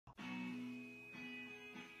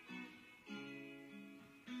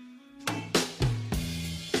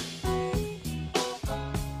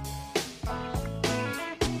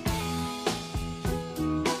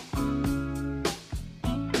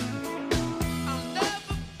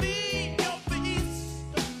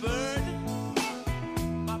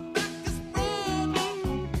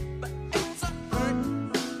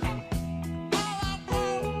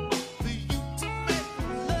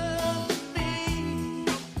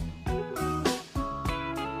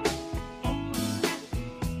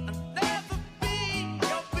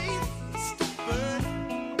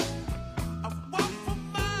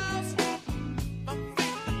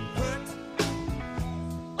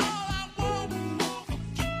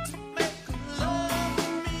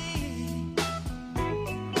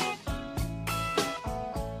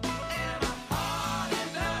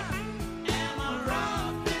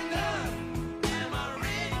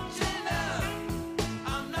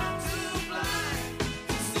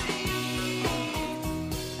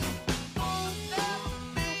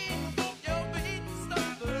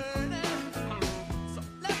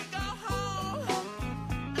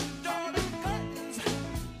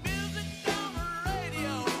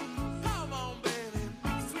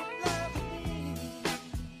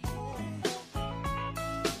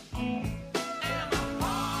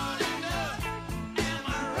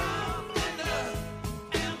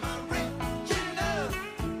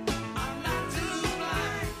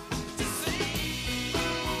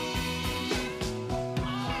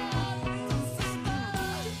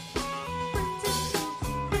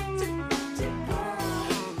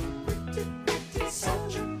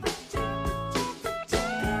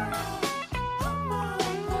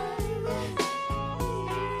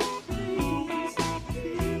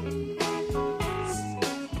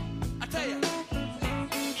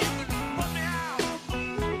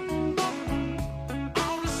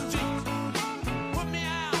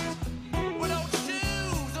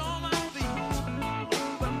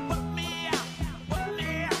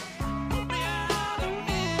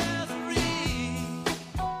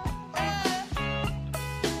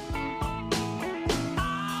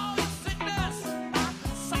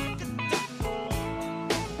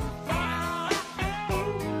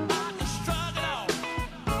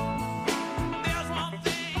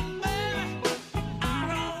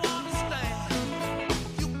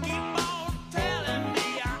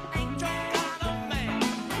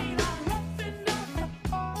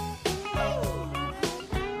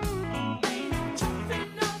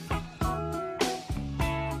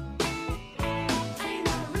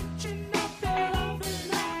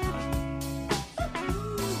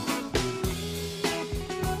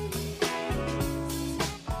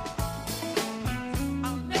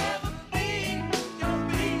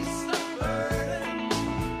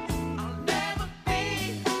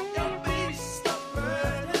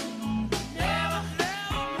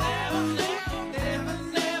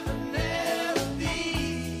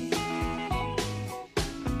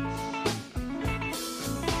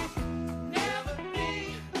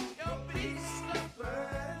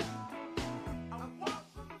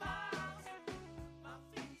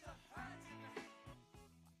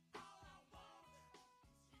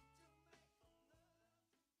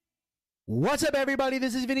What's up, everybody?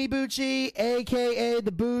 This is Vinny Bucci, aka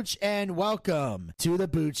The Booch, and welcome to the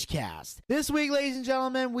Boochcast. This week, ladies and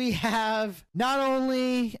gentlemen, we have not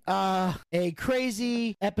only a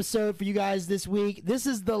crazy episode for you guys this week. This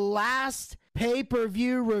is the last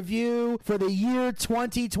pay-per-view review for the year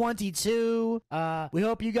 2022. We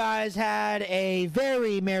hope you guys had a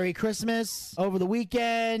very Merry Christmas over the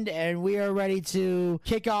weekend, and we are ready to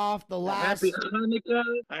kick off the last. Happy Hanukkah,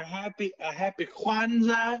 a happy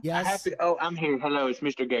Kwanzaa. Yes. I'm here. Hello, it's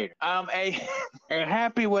Mr. Gator. A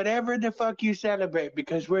happy whatever the fuck you celebrate,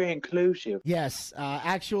 because we're inclusive. Yes,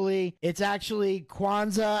 it's actually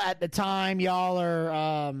Kwanzaa at the time y'all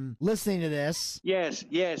are listening to this. Yes.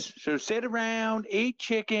 So sit around, eat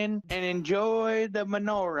chicken, and enjoy the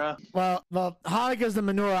menorah. Well, Hanukkah's the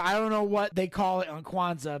menorah. I don't know what they call it on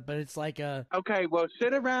Kwanzaa, but it's like a... Okay, well,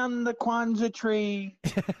 sit around the Kwanzaa tree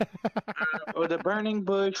or the burning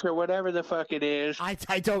bush or whatever the fuck it is.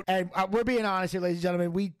 I don't... And we're being honest here, ladies and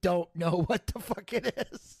gentlemen. We don't know what the fuck it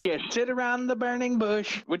is. Yes, sit around the burning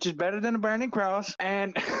bush, which is better than a burning cross,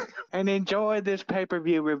 and enjoy this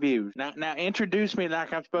pay-per-view review. Now introduce me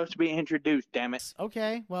like I'm supposed to be introduced, damn it.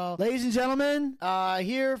 Okay, well, ladies and gentlemen,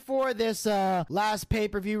 here for this last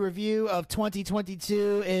pay-per-view review of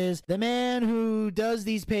 2022 is the man who does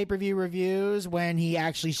these pay-per-view reviews when he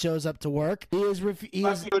actually shows up to work. He is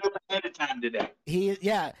Ahead of time today.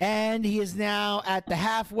 And he is now at the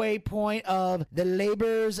halfway point of the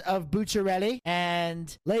labors of Bucciarelli.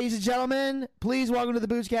 And ladies and gentlemen, please welcome to the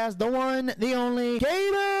Boochcast, the one, the only,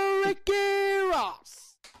 Gator Ricky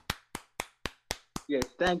Ross. Yes,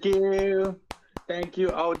 thank you.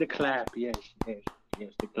 Oh, the clap. Yes,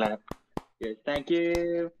 the clap. Yes, thank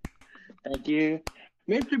you.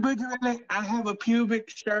 Mr. Bucciarelli, I have a pubic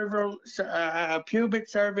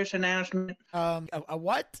service announcement. A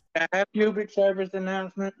what? I have pubic service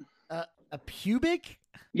announcement. A pubic?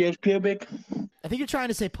 Yes, pubic. I think you're trying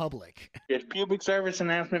to say public. Yes, pubic service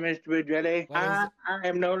announcement, Mr. Bucciarelli. I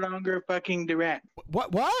am no longer fucking the rat.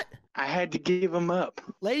 What? I had to give him up.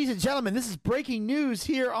 Ladies and gentlemen, this is breaking news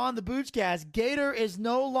here on the Boochcast. Gator is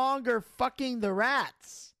no longer fucking the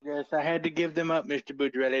rats. Yes, I had to give them up, Mr.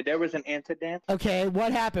 Bucciarelli. There was an incident. Okay,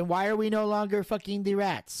 what happened? Why are we no longer fucking the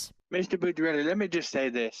rats? Mr. Bucciarelli, let me just say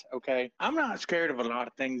this, okay? I'm not scared of a lot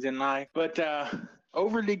of things in life, but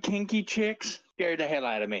overly kinky chicks scare the hell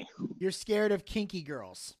out of me. You're scared of kinky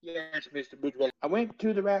girls. Yes, Mr. Bucciarelli. I went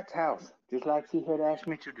to the rat's house, just like she had asked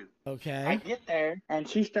me to do. Okay. I get there, and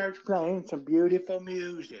she starts playing some beautiful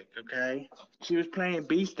music, okay? She was playing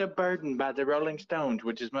Beast of Burden by the Rolling Stones,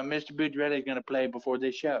 which is what Mr. Bucciarelli is going to play before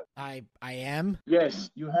this show. I am? Yes,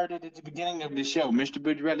 you heard it at the beginning of the show. Mr.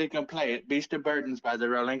 Bucciarelli is going to play it, Beast of Burdens by the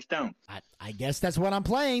Rolling Stones. I guess that's what I'm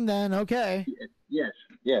playing then, okay.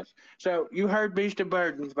 Yes. So you heard Beast of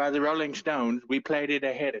Burdens by the Rolling Stones. We played it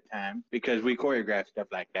ahead of time because we choreographed stuff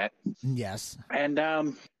like that. Yes. And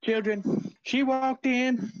children, she walked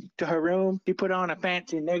in to her room. She put on a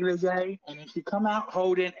fancy negligee, and then she come out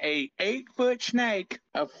holding a 8-foot snake,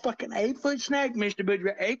 a fucking 8-foot snake, Mr.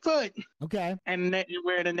 Boudreaux, 8 foot. Okay. And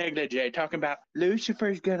wearing a negligee, talking about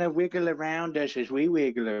Lucifer's gonna wiggle around us as we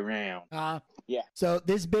wiggle around. Yeah. So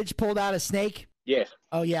this bitch pulled out a snake? Yes.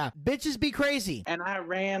 Oh, yeah. Bitches be crazy. And I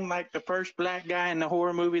ran like the first black guy in the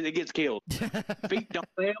horror movie that gets killed. Feet don't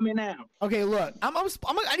fail me now. Okay, look. I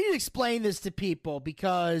need to explain this to people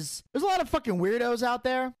because there's a lot of fucking weirdos out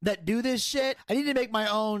there that do this shit. I need to make my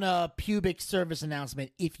own pubic service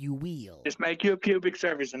announcement, if you will. Just make you a pubic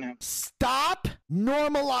service announcement. Stop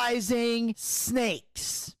normalizing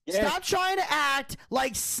snakes. Yes. Stop trying to act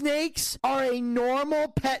like snakes are a normal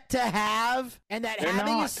pet to have and that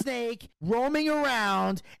having a snake roaming around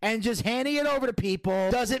and just handing it over to people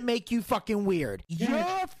doesn't make you fucking weird. Yes. You're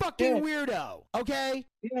a fucking weirdo, okay?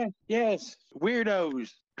 Yes. Weirdos.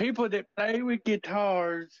 People that play with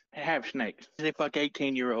guitars have snakes. They fuck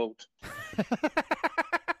 18-year-olds.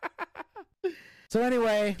 So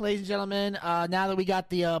anyway, ladies and gentlemen, now that we got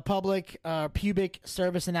the public pubic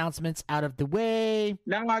service announcements out of the way.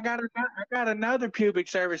 No, I got another pubic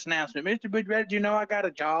service announcement. Mr. Boudreaux, do you know I got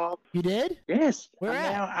a job? You did? Yes. Where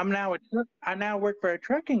at? I now work for a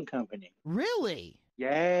trucking company. Really?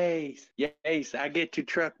 Yes. I get to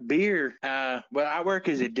truck beer. Well, I work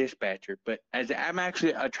as a dispatcher, but I'm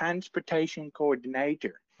actually a transportation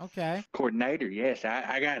coordinator. Okay. Coordinator, yes.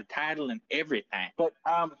 I got a title and everything. But,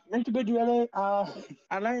 Mr. Bucciarelli,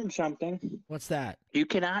 I learned something. What's that? You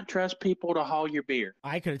cannot trust people to haul your beer.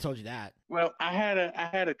 I could have told you that. Well, I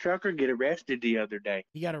had a trucker get arrested the other day.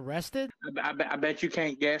 He got arrested? I bet you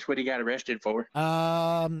can't guess what he got arrested for.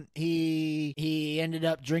 He ended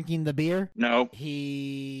up drinking the beer. No,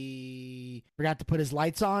 He forgot to put his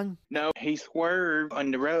lights on. no, he swerved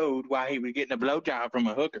on the road while he was getting a blowjob from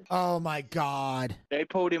a hooker. Oh my God. They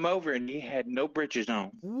pulled him over and he had no britches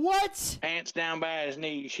on. What? Pants down by his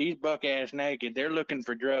knees. She's buck ass naked. They're looking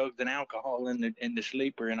for drugs and alcohol in the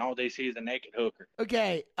sleeper, and all they see is a naked hooker.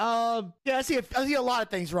 Okay. Yeah, I see a lot of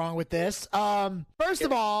things wrong with this. First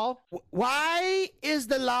of all, why is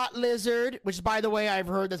the lot lizard, which by the way I've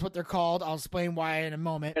heard that's what they're called. I'll explain why in a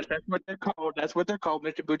moment. Yes, that's what they're called. That's what they're called.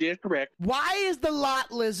 Mr. Bougie is correct. Why is the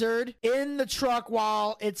lot lizard in the truck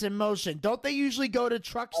while it's in motion? Don't they usually go to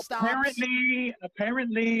truck stops?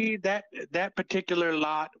 Apparently that particular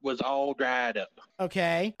lot was all dried up.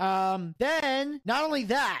 Okay. Then not only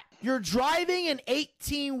that, you're driving an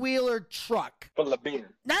 18-wheeler truck. Full of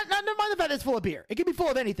beer. Never mind the fact it's full of beer. It can be full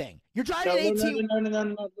of anything. You're driving an 18.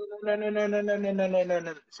 No.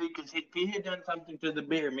 See, because if he had done something to the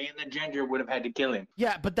beer, me and the ginger would have had to kill him.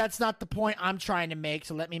 Yeah, but that's not the point I'm trying to make,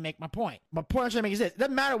 so let me make my point. My point I'm trying to make is this. It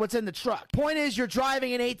doesn't matter what's in the truck. Point is, you're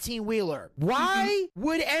driving an 18-wheeler. Why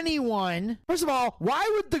would anyone... First of all, why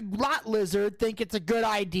would the lot lizard think it's a good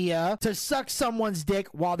idea to suck someone's dick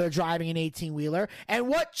while they're driving an 18-wheeler? And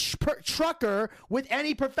what trucker with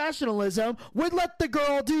any professionalism would let the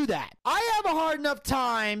girl do that? I have a hard enough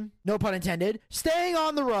time, no pun intended, staying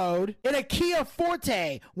on the road in a Kia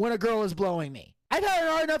Forte when a girl is blowing me. I've had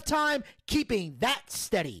a hard enough time keeping that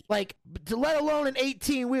steady, like, to let alone an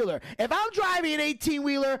 18-wheeler. If I'm driving an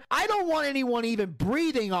 18-wheeler, I don't want anyone even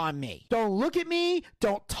breathing on me. Don't look at me.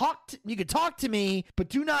 Don't talk. You can talk to me, but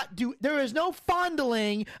do not do. There is no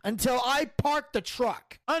fondling until I park the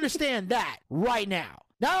truck. Understand that right now.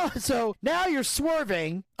 Now you're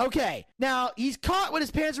swerving. Okay, now he's caught with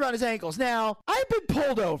his pants around his ankles. Now, I've been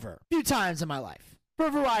pulled over a few times in my life for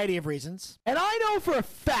a variety of reasons. And I know for a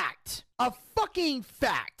fucking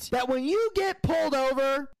fact, that when you get pulled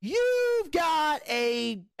over, you've got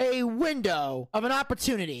a window of an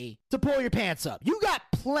opportunity to pull your pants up. You got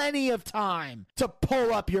plenty of time to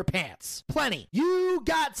pull up your pants. Plenty. You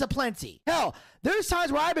got to plenty. Hell, there's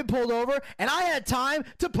times where I've been pulled over and I had time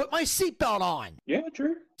to put my seatbelt on. Yeah,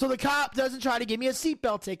 true. So the cop doesn't try to give me a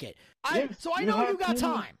seatbelt ticket. So I know you got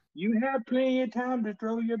time. You have plenty of time to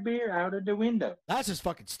throw your beer out of the window. That's just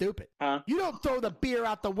fucking stupid. Huh? You don't throw the beer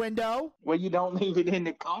out the window. Well, you don't leave it in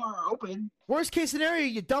the car open. Worst case scenario,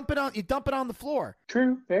 you dump it on the floor.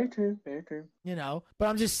 True, very true. You know, but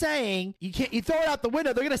I'm just saying, you throw it out the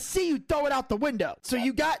window, they're gonna see you throw it out the window. So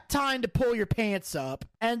you got time to pull your pants up,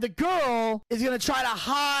 and the girl is gonna try to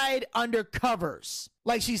hide under covers.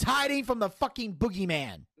 Like she's hiding from the fucking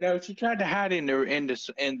boogeyman. No, she tried to hide in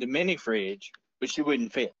the mini fridge, but she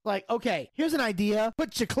wouldn't fit. Like, okay, here's an idea.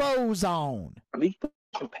 Put your clothes on. At least put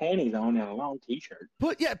some panties on and a long t-shirt.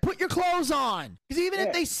 Put your clothes on. Because even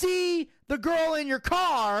if they see the girl in your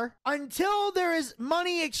car, until there is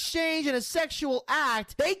money exchange and a sexual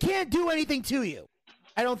act, they can't do anything to you.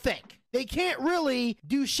 I don't think. They can't really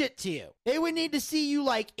do shit to you. They would need to see you,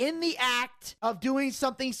 like, in the act of doing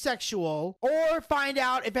something sexual, or find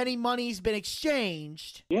out if any money's been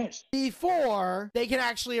exchanged. Yes. Before they can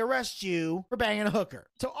actually arrest you for banging a hooker.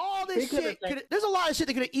 So all this shit, there's a lot of shit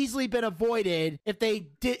that could have easily been avoided if they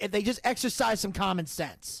just exercised some common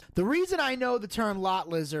sense. The reason I know the term lot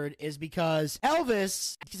lizard is because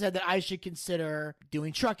Elvis said that I should consider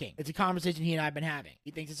doing trucking. It's a conversation he and I have been having.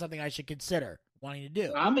 He thinks it's something I should consider wanting to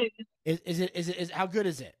do. I mean, is how good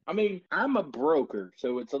is it? I mean, I'm a broker,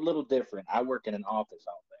 so it's a little different. I work in an office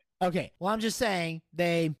all day. Okay, well, I'm just saying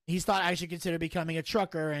he thought I should consider becoming a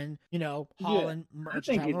trucker and, hauling merch.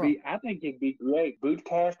 I think it'd be great.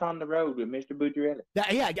 Bootcast on the road with Mr. Bucciarelli.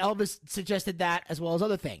 Yeah, Elvis suggested that as well as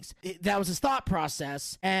other things. That was his thought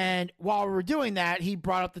process. And while we were doing that, he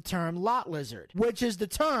brought up the term lot lizard, which is the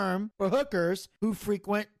term for hookers who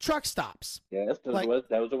frequent truck stops. Yes, those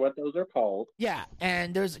are what those are called. Yeah,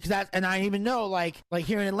 and and I even know, like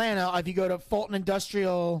here in Atlanta, if you go to Fulton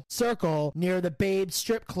Industrial Circle near the Babe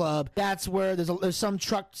Strip Club, that's where there's some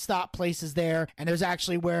truck stop places there, and there's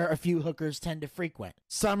actually where a few hookers tend to frequent.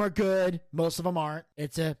 Some are good, most of them aren't.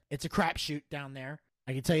 It's a crapshoot down there.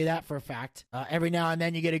 I can tell you that for a fact. Every now and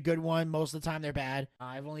then you get a good one. Most of the time they're bad.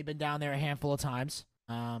 I've only been down there a handful of times.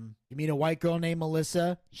 You meet a white girl named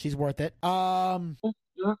Melissa, she's worth it. But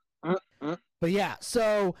yeah,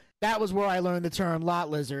 so that was where I learned the term lot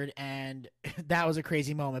lizard, and that was a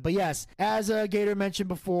crazy moment. But yes, as Gator mentioned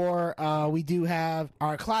before, we do have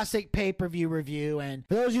our classic pay-per-view review, and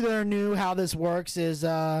for those of you that are new, how this works is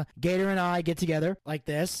Gator and I get together like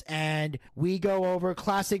this, and we go over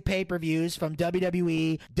classic pay-per-views from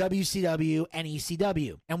WWE, WCW, and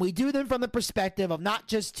ECW. And we do them from the perspective of not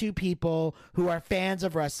just two people who are fans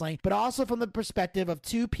of wrestling, but also from the perspective of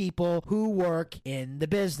two people who work in the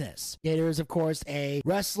business. Gator is, of course, a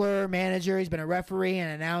wrestler, manager. He's been a referee, an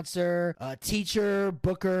announcer, a teacher,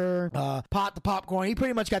 booker, pot the popcorn. He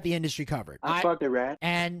pretty much got the industry covered. I fucked the rat.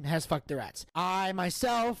 And has fucked the rats. I,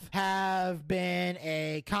 myself, have been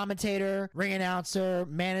a commentator, ring announcer,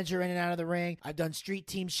 manager in and out of the ring. I've done street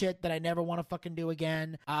team shit that I never want to fucking do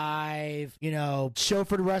again. I've,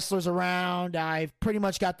 chauffeured wrestlers around. I've pretty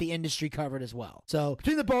much got the industry covered as well. So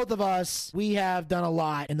between the both of us, we have done a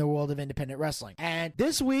lot in the world of independent wrestling. And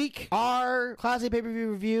this week, our classic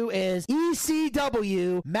pay-per-view review is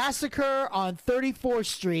ECW Massacre on 34th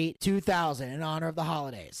Street 2000 in honor of the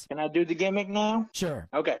holidays. Can I do the gimmick now? Sure.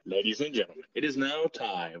 Okay. Ladies and gentlemen, it is now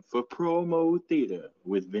time for Promo Theater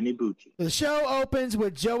with Vinny Bucci. The show opens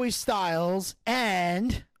with Joey Styles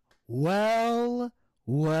and, well,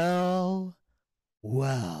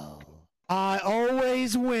 I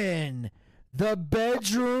always win the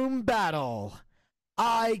bedroom battle.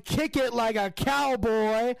 I kick it like a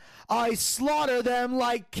cowboy. I slaughter them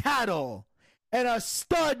like cattle. And a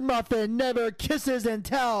stud muffin never kisses and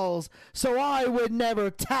tells, so I would never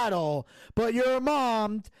tattle. But your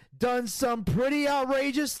mom done some pretty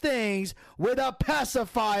outrageous things with a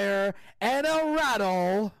pacifier and a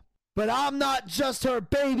rattle. But I'm not just her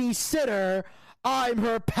babysitter. I'm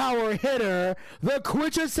her power hitter, the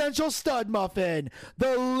quintessential stud muffin,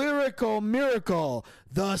 the lyrical miracle,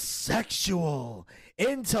 the sexual,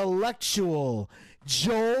 intellectual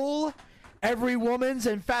Joel. Every woman's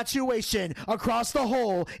infatuation across the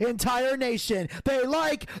whole entire nation. They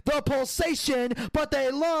like the pulsation, but they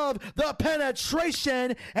love the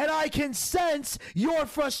penetration. And I can sense your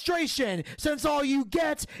frustration, since all you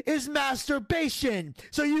get is masturbation.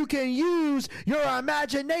 So you can use your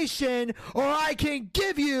imagination, or I can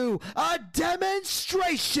give you a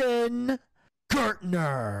demonstration.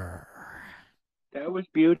 Gertner. That was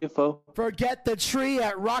beautiful. Forget the tree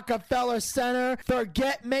at Rockefeller Center.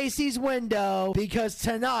 Forget Macy's window. Because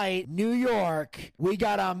tonight, New York, we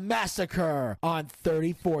got a massacre on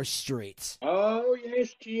 34th Street. Oh,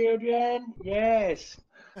 yes, children. Yes.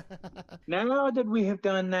 Now that we have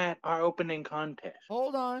done that, our opening contest.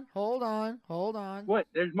 Hold on. What?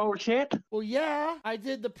 There's more shit? Well, yeah, I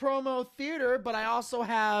did the promo theater, but I also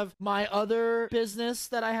have my other business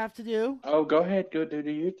that I have to do. Oh, go ahead. Go do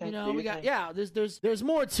your thing. We got, there's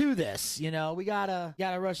more to this. We gotta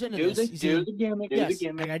rush into this. Do the gimmick. I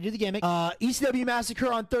gotta do the gimmick. ECW Massacre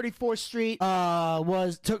on 34th Street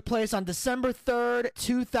took place on December 3rd,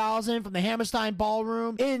 2000 from the Hammerstein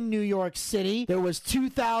Ballroom in New York City. There was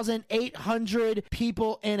 2,800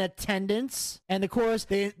 people in attendance. And of course,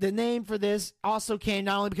 the name for this also came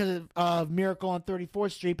not only because of Miracle on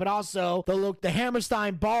 34th Street, but also the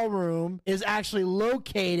Hammerstein Ballroom is actually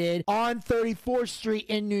located on 34th Street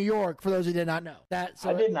in New York, for those who did not know.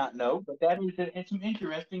 I did not know, but that is some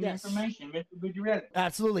interesting information, Mr. Bujarelli.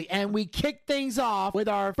 Absolutely. And we kicked things off with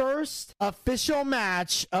our first official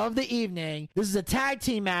match of the evening. This is a tag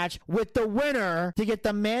team match with the winner to get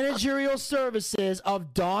the managerial services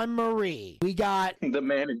of Dawn Marie. We got the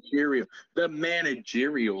managerial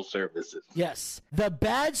services. Yes. The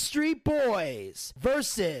Bad Street Boys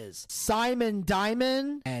versus Simon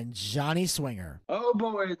Diamond and Johnny Swinger. Oh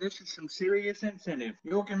boy, this is some serious incentive.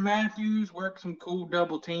 York and Matthews work some cool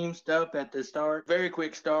double team stuff at the start. Very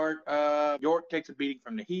quick start. York takes a beating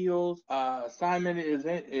from the heels. Simon is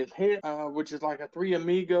hit, which is like a Three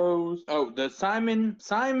Amigos. Oh, the Simon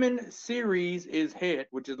series is hit,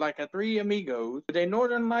 which is like a Three Amigos. They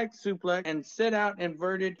Northern Light suplex and sit out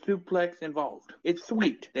inverted suplex involved. It's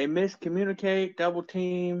sweet. They miscommunicate, double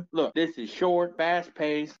team. Look, this is short, fast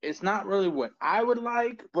paced. It's not really what I would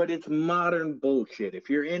like, but it's modern bullshit. If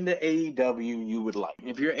you're into AEW, you would like.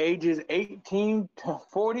 If your age is 18 to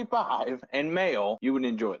 45 and male, you would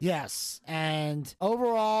enjoy it. Yes, and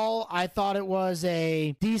overall, I thought it was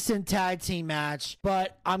a decent tag team match,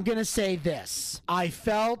 but I'm gonna say this. I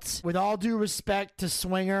felt, with all due respect to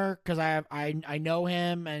Swinger, because I know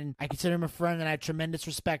him and I consider him a friend and I have tremendous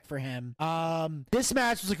respect for him. This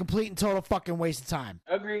match was a complete and total fucking waste of time.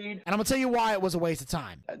 Agreed. And I'm gonna tell you why it was a waste of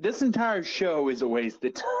time. This entire show is a waste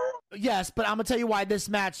of time. Yes, but I'm going to tell you why this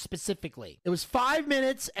match specifically. It was 5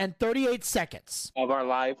 minutes and 38 seconds. Of our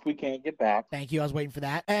life we can't get back. Thank you. I was waiting for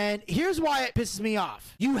that. And here's why it pisses me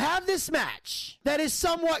off. You have this match that is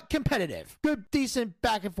somewhat competitive. Good, decent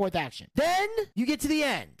back and forth action. Then you get to the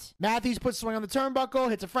end. Matthews puts swing on the turnbuckle,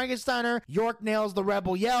 hits a Frankensteiner. York nails the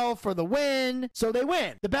Rebel Yell for the win. So they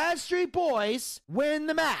win. The Bad Street Boys win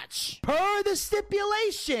the match. Per the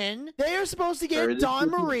stipulation, they are supposed to get Dawn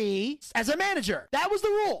Marie as a manager. That was the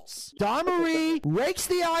rules. Dawn Marie rakes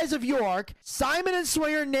the eyes of York. Simon and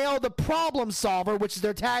Swinger nail the Problem Solver, which is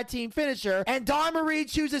their tag team finisher, and Dawn Marie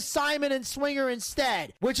chooses Simon and Swinger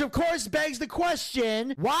instead, which of course begs the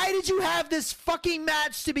question, why did you have this fucking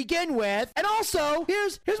match to begin with? And also,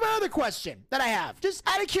 here's my other question that I have. Just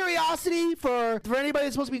out of curiosity for anybody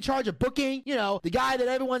that's supposed to be in charge of booking, you know, the guy that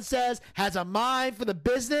everyone says has a mind for the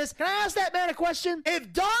business. Can I ask that man a question?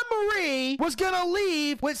 If Dawn Marie was gonna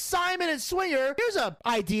leave with Simon and Swinger, here's an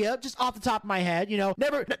idea, just off the top of my head, you know,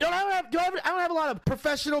 I don't have a lot of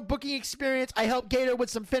professional booking experience. I helped Gator with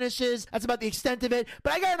some finishes. That's about the extent of it.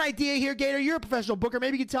 But I got an idea here, Gator. You're a professional booker.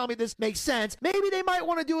 Maybe you can tell me this makes sense. Maybe they might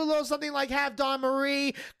want to do a little something like have Dawn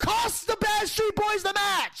Marie cost the Bad Street Boys the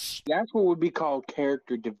match. That's what would be called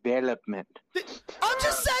character development. I'm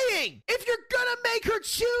just saying, if you're gonna make her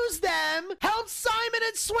choose them, help Simon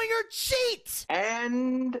and Swinger cheat.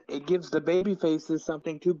 And it gives the baby faces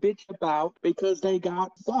something to bitch about because they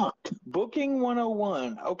got fucked. Booking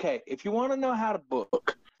 101. Okay, if you want to know how to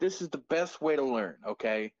book, this is the best way to learn,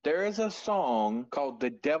 okay? There is a song called The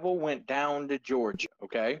Devil Went Down to Georgia,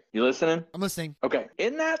 okay? You listening? I'm listening. Okay.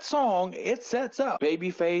 In that song, it sets up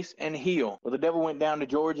babyface and heel. Well, the devil went down to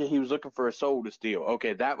Georgia. He was looking for a soul to steal.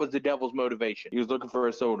 Okay, that was the devil's motivation. He was looking for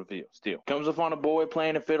a soul to steal. Comes upon a boy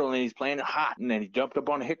playing a fiddle, and he's playing it hot, and then he jumped up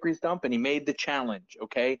on a hickory stump, and he made the challenge,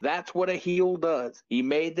 okay? That's what a heel does. He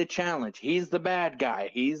made the challenge. He's the bad guy.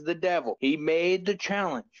 He's the devil. He made the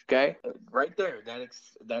challenge, okay? Right there.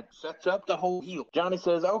 That sets up the whole heel. Johnny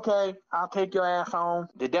says, okay, I'll take your ass home.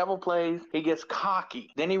 The devil plays. He gets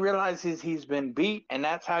cocky. Then he realizes he's been beat, and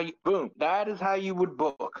that's how you, boom. That is how you would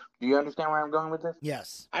book. Do you understand where I'm going with this?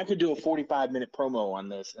 Yes. I could do a 45-minute promo on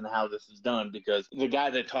this and how this is done because the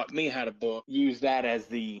guy that taught me how to book used that as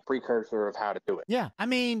the precursor of how to do it. Yeah. I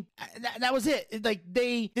mean, that was it. Like,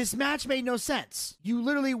 this match made no sense. You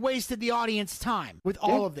literally wasted the audience time with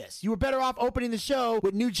all of this. You were better off opening the show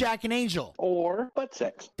with New Jack and Angel. Or butt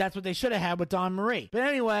sex. That's what they should have had with Dawn Marie. But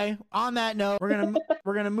anyway, on that note,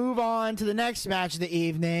 we're gonna move on to the next match of the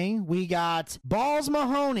evening. We got Balls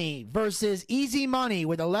Mahoney versus Easy Money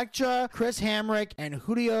with Elektra, Chris Hamrick, and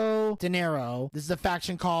Julio De Niro. This is a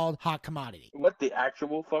faction called Hot Commodity. What the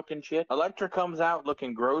actual fucking shit? Elektra comes out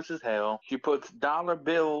looking gross as hell. She puts dollar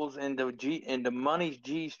bills into Money's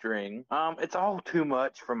G-string. It's all too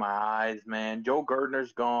much for my eyes, man. Joe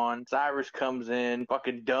Gardner's gone. Cyrus comes in.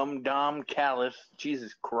 Fucking dumb Callis.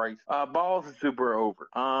 Jesus Christ. Balls is super over.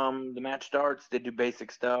 The match starts. They do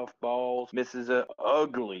basic stuff. Balls misses a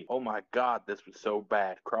ugly. Oh my God, this was so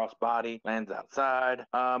bad. Crossbody lands outside.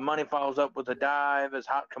 Money follows up with a dive as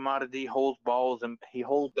Hot Commodity holds balls and he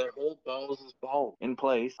holds their whole balls as balls in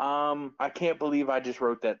place. I can't believe I just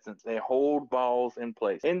wrote that since they hold balls in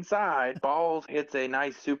place. Inside, Balls hits a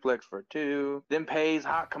nice suplex for 2, then pays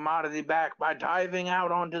Hot Commodity back by diving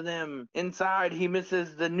out onto them. Inside, he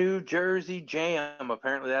misses the New Jersey Jam.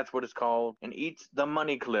 Apparently that's what it's called, and eats the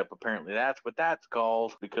money clip. Apparently that's what that's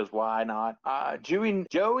called, because why not?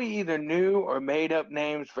 Joey either knew or made up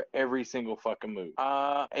names for every single fucking move.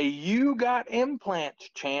 A "You got implants"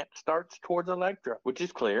 chant starts towards Elektra, which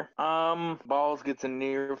is clear. Balls gets a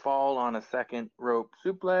near fall on a second rope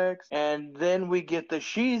suplex, and then we get the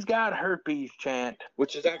 "She's got herpes" chant,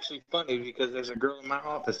 which is actually funny because there's a girl in my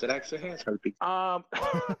office that actually has herpes.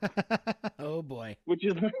 Oh boy. Which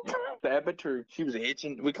is sad but true. She was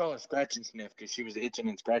itching. We call her scratch and sniff because she was itching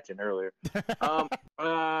and scratching earlier.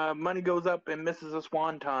 Money goes up and misses a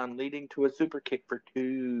swanton, leading to a super kick for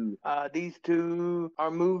 2. These two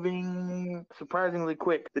are moving surprisingly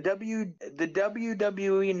quick. The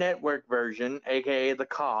WWE Network version, aka the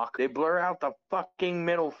cock, they blur out the fucking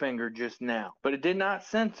middle finger just now, but it did not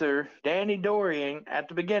censor Danny Dorian at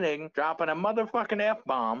the beginning dropping a motherfucking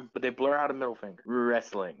F-bomb, but they blur out a middle finger.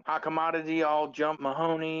 Wrestling. Hot Commodity all jump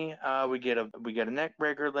Mahoney. We get a neck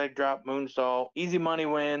breaker, leg drop, moonsault. Easy Money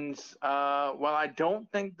wins. While I don't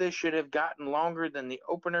think this should have gotten longer than the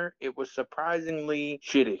opener, it was surprisingly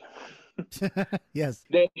shitty. Yes.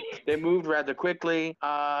 They moved rather quickly.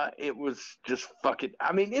 It was just fucking,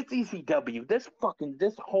 I mean, it's ECW. This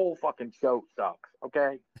whole fucking show sucks,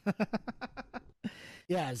 okay?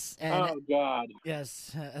 Yes, and Oh God.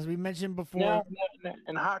 yes, as we mentioned before. Now,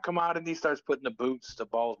 and Hot Commodity starts putting the boots to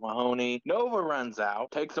Balls Mahoney. Nova runs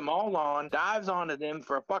out, takes them all on, dives onto them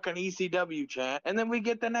for a fucking ECW chant, and then we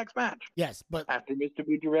get the next match. Yes, but After Mr.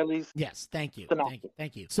 Bucciarelli's yes, thank you, synopsis.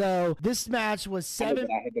 thank you. So this match was I know, 7.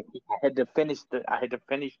 but I had to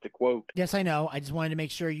finish the quote. Yes, I know. I just wanted to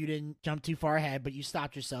make sure you didn't jump too far ahead, but you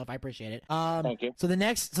stopped yourself. I appreciate it. Thank you. So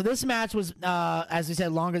this match was, as we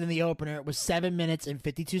said, longer than the opener. It was 7 minutes and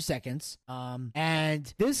 52 seconds.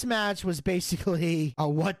 And this match was basically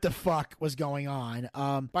what the fuck was going on.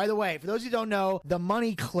 By the way, for those who don't know, the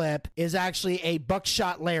money clip is actually a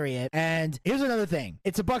buckshot lariat. And here's another thing: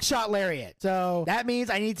 it's a buckshot lariat. So that means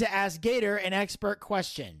I need to ask Gator an expert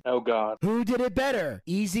question. Oh God. Who did it better,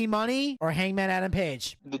 Easy Money or Hangman Adam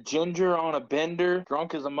Page? The ginger on a bender,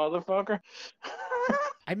 drunk as a motherfucker.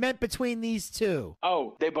 I meant between these two.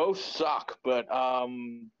 Oh, they both suck, but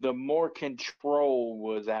the more control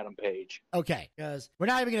was Adam Page. Okay, because we're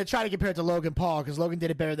not even going to try to compare it to Logan Paul, because Logan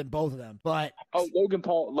did it better than both of them. But Logan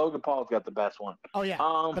Paul's got the best one. Oh yeah,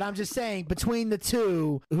 but I'm just saying, between the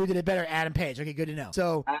two, who did it better? Adam Page. Okay, good to know.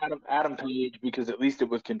 So Adam Page, because at least it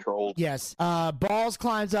was controlled. Yes. Balls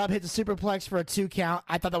climbs up, hits a superplex for a 2 count.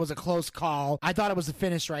 I thought that was a close call. I thought it was the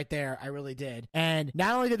finish right there. I really did. And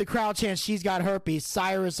not only did the crowd chant, "She's got herpes,"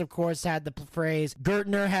 Cyrus, of course, had the phrase,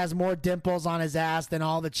 "Gertner has more dimples on his ass than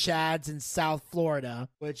all the Chads in South Florida,"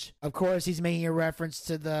 which, of course, he's making a reference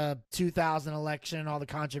to the 2000 election and all the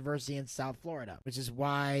controversy in South Florida, which is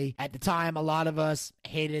why, at the time, a lot of us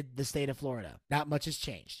hated the state of Florida. Not much has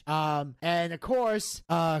changed. And, of course,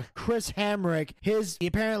 Chris Hamrick, he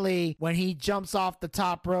apparently, when he jumps off the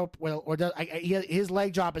top rope, his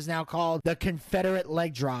leg drop is now called the Confederate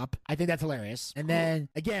leg drop. I think that's hilarious. And then,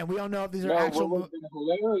 again, we don't know if these are actual... What would have been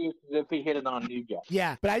hilarious if he hit it on New Jack.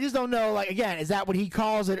 Yeah, but I just don't know, like, again, is that what he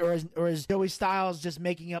calls it, or is Joey Styles just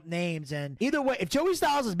making up names? And either way, if Joey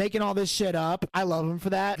Styles is making all this shit up, I love him for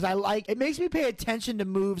that, because it makes me pay attention to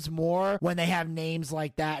moves more when they have names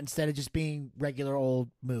like that instead of just being regular old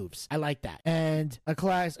moves. I like that. And, of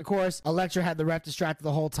course, Elektra had the ref distracted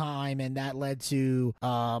the whole time, and that led to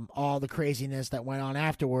all the craziness that went on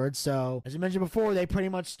afterwards. So, as I mentioned before, they pretty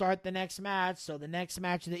much start the next match. So, the next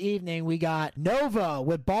match of the evening, we got Nova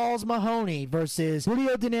with Balls Mahoney versus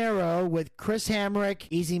Julio De Niro with Chris Hamrick,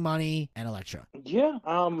 Easy Money, and Elektra. Yeah,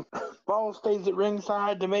 Balls stays at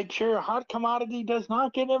ringside to make sure Hot Commodity does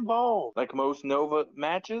not get involved. Like most Nova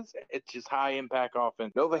matches, it's just high impact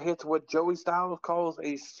offense. Nova hits what Joey Styles calls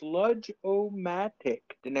a sludge-o-matic.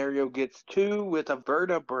 De Niro gets 2 with a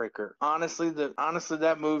vertebraker. Honestly,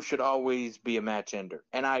 that move should always be a match ender.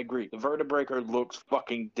 And I agree. The vertebraker looks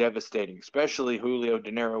fucking devastating, especially Julio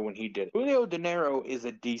De Niro when he did it. Julio De Niro is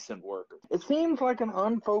a decent worker. It seems like an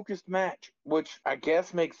unfocused match, which I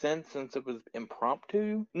guess makes sense since it was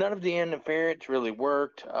impromptu. None of the interference really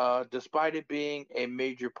worked, despite it being a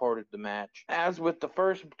major part of the match. As with the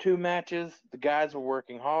first 2 matches, the guys were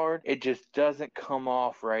working hard. It just doesn't come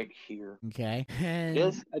off right here. Okay.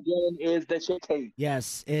 This, again, is the shit tape.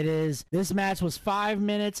 Yes, it is. This match was 5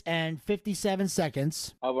 minutes and 57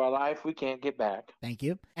 seconds. Of our life we can't get back. Thank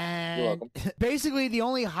you. And You're welcome. Basically, the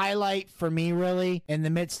only highlight for me, really, in the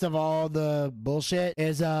midst of all the bullshit,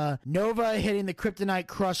 is Nova hitting the Kryptonite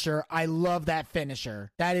Crusher. I love that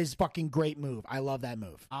finisher. That is fucking great move. I love that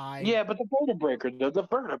move. Yeah, but the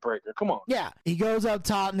vertebraker, come on. Yeah, he goes up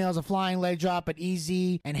top, nails a flying leg drop, but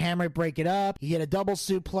Easy and Hammer break it up. He hit a double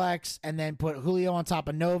suplex and then put Julio on top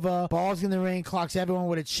of Nova. Balls in the ring, clocks everyone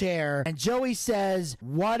with a chair, and Joey says,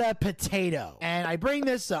 "What a potato." And I bring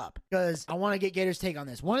this up because I want to get Gator's take on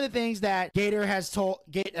this. One of the things that Gator has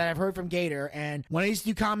that I've heard from Gator, and when I used to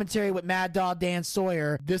do commentary with Mad Dog Dan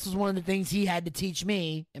Sawyer, this was one of the things he had to teach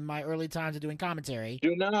me in my early times of doing commentary.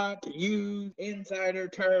 Do not use insider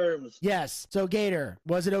terms. Yes. So Gator,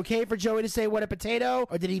 was it okay for Joey to say "what a potato,"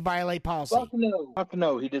 or did he violate policy? Fuck no. Fuck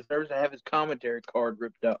no. He deserves to have his commentary card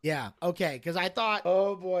ripped up. Yeah. Okay. Because I thought,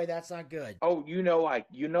 oh boy, that's not good. Oh, you know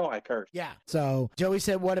I cursed. Yeah. So Joey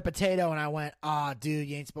said, "What a potato," and I went, dude,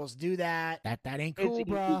 you ain't supposed to do that. That ain't cool,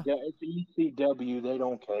 bro. It's ECW. They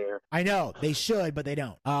don't care. I know they should, but they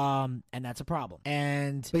don't. And that's a problem.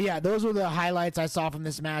 But yeah, those were the highlights I saw from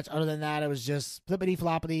this match. Other than that, it was just flippity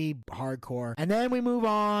floppity hardcore. And then we move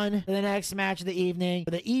on to the next match of the evening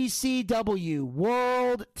for the ECW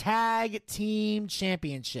World Tag Team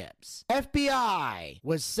Championships. FBI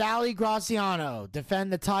was Sally Graziano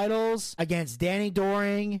defend the titles against Danny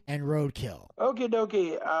Doring and Roadkill. Okay,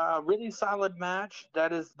 dokie. Really solid match.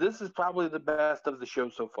 This is probably the best of the show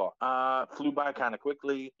so far. Flew by kind of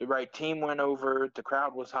quickly. The right team went over. The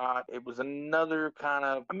crowd was hot. It was another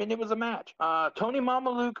it was a match. Tony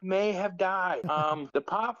Mamaluke may have died. The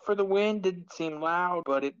pop for the win didn't seem loud,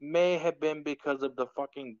 but it may have been because of the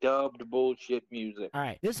fucking dubbed bullshit music. All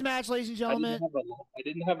right. This match, ladies and gentlemen. I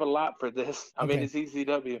didn't have a lot for this. I mean, it's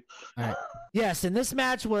ECW. All right. Yes, and this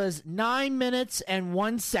match was 9 minutes and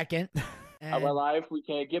 1 second. Our life, we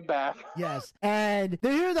can't get back. Yes. And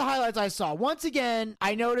here are the highlights I saw. Once again,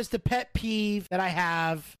 I noticed a pet peeve that I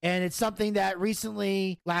have, and it's something that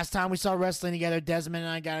recently, last time we saw wrestling together, Desmond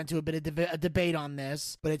and I got into a bit of a debate on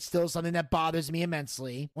this, but it's still something that bothers me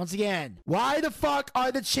immensely. Once again, why the fuck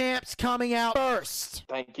are the champs coming out first?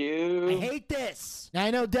 Thank you. I hate this. Now, I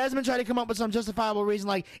know Desmond tried to come up with some justifiable reason,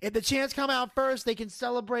 like, if the champs come out first, they can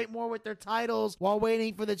celebrate more with their titles while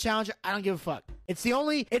waiting for the challenger. I don't give a fuck. It's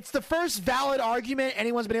the first valid argument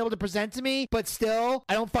anyone's been able to present to me, but still,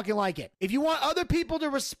 I don't fucking like it. If you want other people to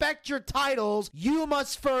respect your titles, you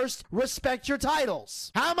must first respect your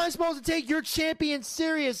titles. How am I supposed to take your champion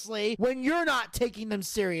seriously when you're not taking them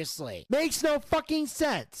seriously? Makes no fucking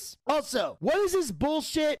sense. Also, what is this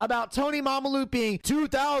bullshit about Tony Mamaluke being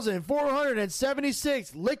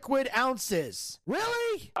 2,476 liquid ounces?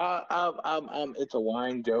 Really? It's a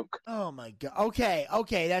wine joke. Oh my god. Okay,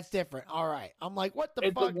 that's different. All right. I'm like, what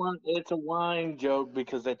the fuck? It's a wine joke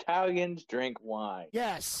because Italians drink wine.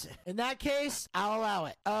 Yes. In that case, I'll allow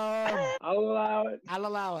it. I'll allow it. I'll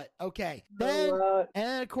allow it. Okay. Then,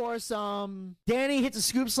 and of course, Danny hits a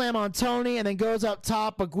scoop slam on Tony and then goes up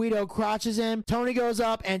top, but Guido crotches him. Tony goes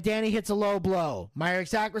up and Danny hits a low blow. My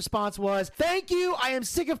exact response was, thank you. I am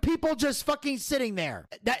sick of people just fucking sitting there.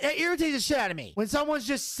 That irritates the shit out of me. When someone's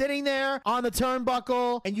just sitting there on the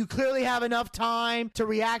turnbuckle and you clearly have enough time to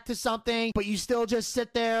react to something, but you still just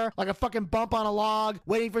sit there like a fucking bump on a log,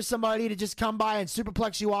 waiting for somebody to just come by and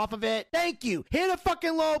superplex you off of it. Thank you. Hit a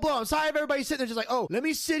fucking low blow. I'm sorry if everybody's sitting there just like, oh, let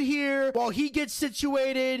me sit here while he gets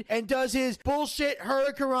situated and does his bullshit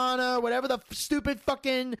hurricanrana, whatever the stupid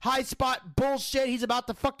fucking high spot bullshit he's about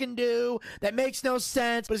to fucking do that makes no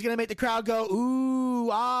sense, but it's gonna make the crowd go, ooh,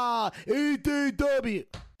 ah, ETW.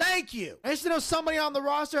 Thank you. I used to know somebody on the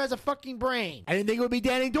roster has a fucking brain. I didn't think it would be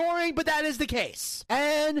Danny Doring, but that is the case.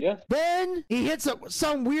 And then he hits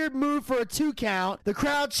some weird move for a 2 count. The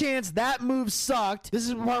crowd chants, that move sucked. This is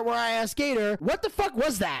the part where I asked Gator, what the fuck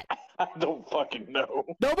was that? I don't fucking know.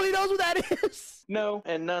 Nobody knows what that is? No,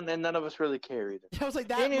 and none of us really care either. I was like,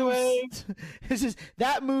 that anyway.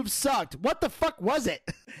 That move sucked. What the fuck was it?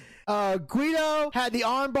 Guido had the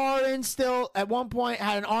armbar in still. At one point,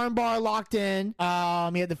 had an armbar locked in. He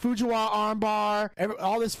had the Fujiwara armbar.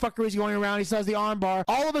 All this fuckery's going around. He says the armbar.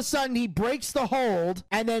 All of a sudden, he breaks the hold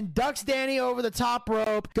and then ducks Danny over the top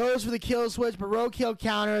rope, goes for the kill switch, but roadkill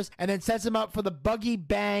counters, and then sets him up for the buggy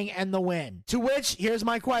bang and the win. To which, here's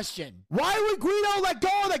my question. Why would Guido let go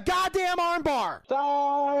of the goddamn armbar?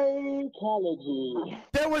 Psychology.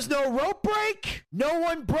 There was no rope break. No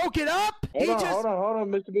one broke it up. Hold on,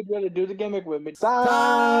 Mr. Bidwell. Do the gimmick with me. Psychology.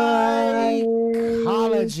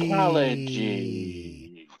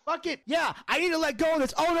 Fuck it. Yeah, I need to let go of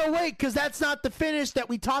this. Oh, no, wait, because that's not the finish that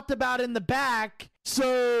we talked about in the back.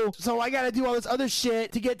 So I gotta do all this other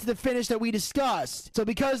shit to get to the finish that we discussed. So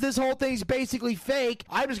because this whole thing's basically fake,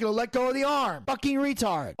 I'm just gonna let go of the arm. Fucking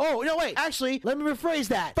retard. Oh, no, wait. Actually, let me rephrase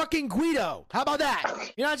that. Fucking Guido. How about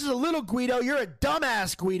that? You're not just a little Guido. You're a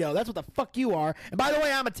dumbass Guido. That's what the fuck you are. And by the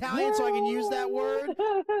way, I'm Italian, so I can use that word.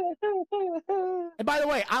 And by the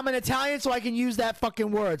way, I'm an Italian, so I can use that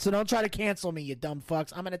fucking word. So don't try to cancel me, you dumb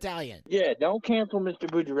fucks. I'm an Italian. Yeah, don't cancel Mr.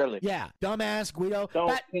 Bucciarelli. Yeah, dumbass Guido.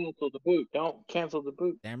 Don't cancel the boot. Don't cancel the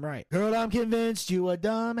boot. Damn right. Girl, I'm convinced you a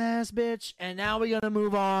dumbass bitch. And now we're gonna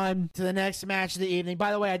move on to the next match of the evening.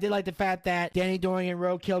 By the way, I did like the fact that Danny Doring and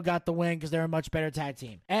Roadkill got the win because they're a much better tag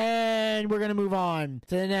team. And we're gonna move on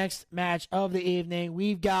to the next match of the evening.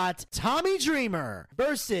 We've got Tommy Dreamer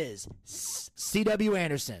versus C.W.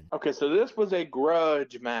 Anderson. Okay, so this was a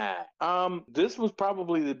grudge match. This was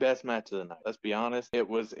probably the best match of the night. Let's be honest. It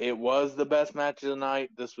was the best match of the night.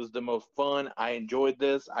 This was the most fun. I enjoyed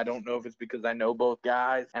this. I don't know if it's because I know both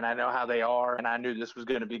guys and I know how they are, and I knew this was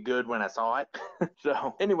going to be good when I saw it.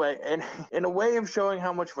 So anyway, and in a way of showing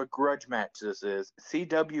how much of a grudge match this is,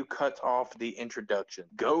 CW cuts off the introduction,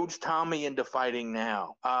 goads Tommy into fighting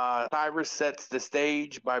now. Cyrus sets the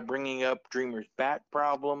stage by bringing up Dreamer's back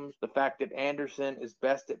problems, the fact that Anderson is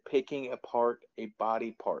best at picking apart a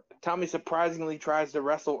body part. Tommy surprisingly tries to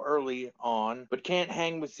wrestle early on, but can't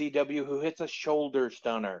hang with CW, who hits a shoulder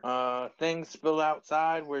stunner. Things spill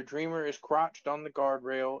outside where Dreamer is crotched on the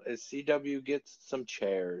guardrail as CW gets some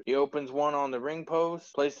chairs. He opens one on the ring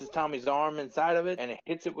post, places Tommy's arm inside of it, and it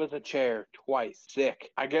hits it with a chair twice.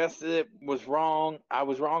 Sick. I guess it was wrong. I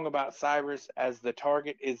was wrong about Cyrus, as the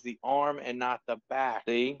target is the arm and not the back.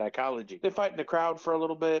 See? Psychology. They fight in the crowd for a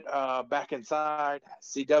little bit. Back inside,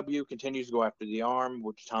 CW continues to go after the arm,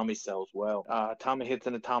 which Tommy sells well. Tommy hits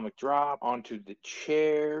an atomic drop onto the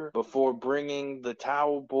chair before bringing the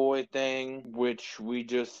towel boy thing, which we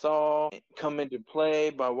just saw, come into play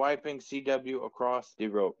by wiping CW across the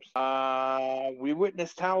ropes. We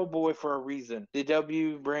witnessed Towel Boy for a reason.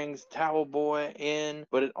 CW brings Towel Boy in,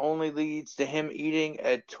 but it only leads to him eating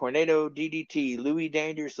a tornado DDT. Louis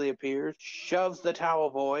dangerously appears, shoves the Towel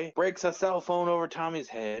Boy, breaks a cell phone over Tommy's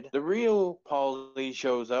head. The real Paulie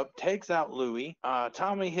shows up, takes out Louis.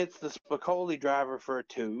 Tommy hits the Spicoli driver for a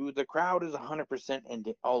 2. The crowd is 100%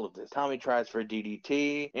 into all of this. Tommy tries for a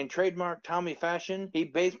DDT. In trademark Tommy fashion, he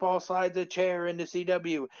baseball slides a chair into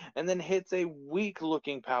CW and then hits a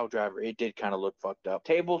weak-looking power driver. It did kind of look fucked up.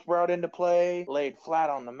 Tables brought into play, laid flat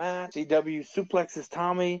on the mat. CW suplexes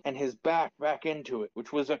Tommy and his back into it,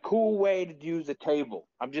 which was a cool way to use a table.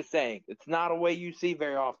 I'm just saying, it's not a way you see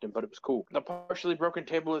very often, but it was cool. The partially broken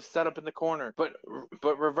table is set up in the corner, but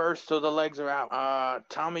reversed so the legs are out.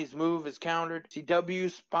 Tommy's move is countered.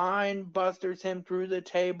 CW spine busters him through the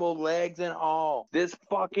table, legs and all. This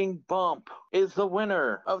fucking bump is the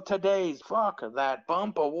winner of today's Fuck That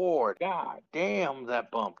Bump award. God damn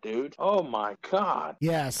that bump, dude. Oh my God.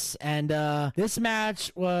 Yes, and this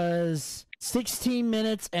match was 16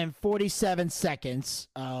 minutes and 47 seconds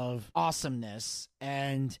of awesomeness.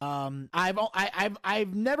 And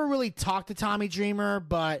I've never really talked to Tommy Dreamer,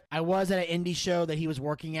 but I was at an indie show that he was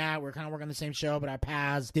working at. We're kind of working on the same show, but our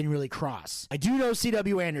paths didn't really cross. I do know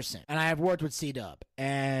CW Anderson, and I have worked with C-Dub,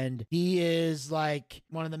 and he is like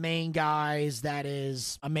one of the main guys that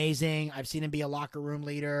is amazing. I've seen him be a locker room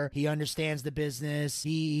leader. He understands the business.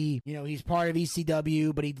 He's part of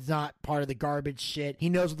ECW, but he's not part of the garbage shit. He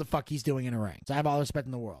knows what the fuck he's doing in a ring. So I have all the respect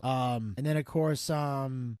in the world. And then of course,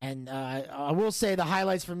 I will say the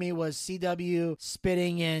highlights for me was CW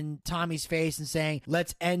spitting in Tommy's face and saying,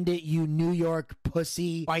 "Let's end it, you New York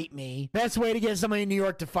pussy, fight me." Best way to get somebody in New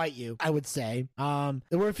York to fight you, I would say.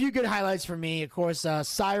 There were a few good highlights for me. Of course,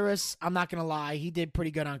 Cyrus, I'm not gonna lie, he did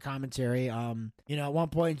pretty good on commentary. At one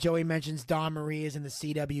point Joey mentions Dawn Marie is in the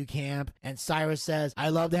CW camp, and Cyrus says, "I'd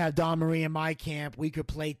love to have Dawn Marie in my camp. We could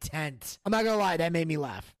play tent." I'm not gonna lie, that made me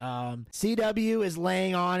laugh. CW is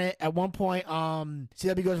laying on it. At one point,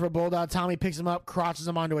 CW goes for a bulldog. Tommy picks him up, crotches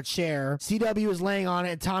him onto a chair. CW is laying on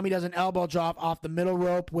it, and Tommy does an elbow drop off the middle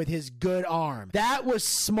rope with his good arm. That was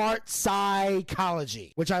smart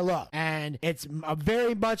psychology, which I love. And it's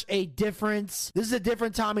very much a difference. This is a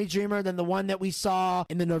different Tommy Dreamer than the one that we saw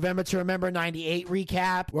in the November to Remember 98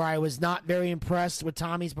 recap, where I was not very impressed with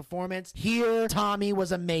Tommy's performance. Here, Tommy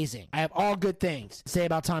was amazing. I have all good things to say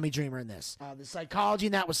about Tommy Dreamer in this. The psychology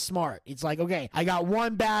in that was smart. It's like, okay, I got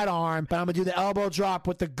one bad arm, but I'm gonna do the elbow drop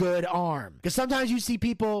with the good arm. Because sometimes you see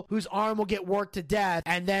people whose arm will get worked to death,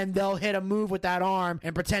 and then they'll hit a move with that arm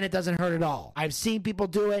and pretend it doesn't hurt at all. I've seen people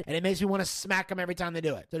do it, and it makes me want to smack them every time they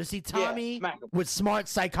do it. So to see Tommy with smart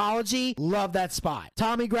psychology, love that spot.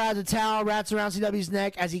 Tommy grabs a towel, wraps around CW's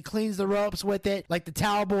neck as he cleans the ropes with it, like the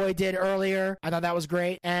towel boy did earlier. I thought that was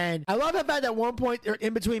great. And I love the fact that at one point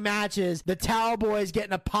in between matches, the towel boy is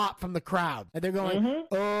getting a pop from the crowd. And they're going,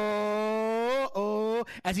 oh,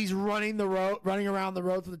 as he's running around the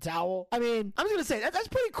road with the towel. I mean, I'm just gonna say that's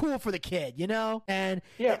pretty cool for the kid, you know? And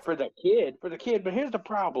yeah, for the kid. But here's the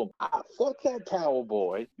problem. Fuck that towel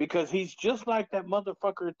boy, because he's just like that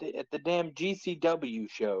motherfucker at the damn GCW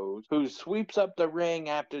shows who sweeps up the ring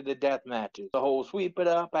after the death matches. The whole sweep it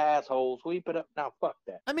up, asshole, sweep it up. Now fuck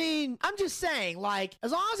that. I mean, I'm just saying, like,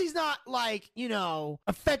 as long as he's not like,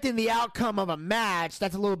 affecting the outcome of a match,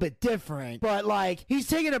 that's a little bit different. But like, he's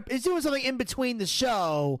doing something in between the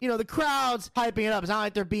show. The crowd's hyping it up. It's not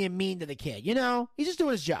like they're being mean to the kid, He's just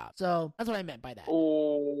doing his job. So that's what I meant by that.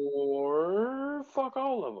 Or fuck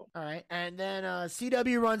all of them. All right. And then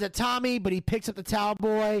CW runs at Tommy, but he picks up the towel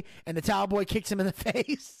boy, and the towel boy kicks him in the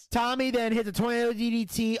face. Tommy then hits a tornado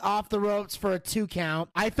DDT off the ropes for a 2 count.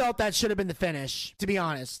 I felt that should have been the finish, to be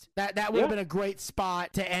honest. That would have been a great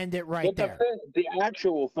spot to end it right there. The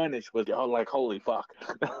actual finish was like, holy fuck.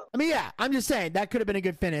 I mean, yeah, I'm just saying, that could have been a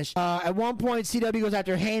good finish. At one point, CW goes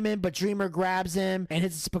after Heyman, but Dreamer grabs him and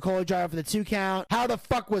hits a Spicoli driver for the 2 count. How the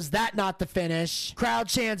fuck was that not the finish? Crowd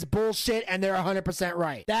chants bullshit, and they're 100%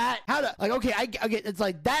 right. It's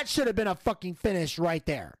like that should have been a fucking finish right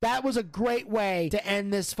there. That was a great way to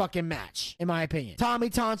end this fucking match, in my opinion. Tommy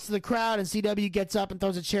taunts to the crowd, and CW gets up and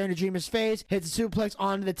throws a chair into Dreamer's face, hits a suplex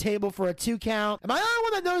onto the table for a 2 count. Am I the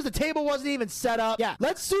only one that noticed the table wasn't even set up? Yeah,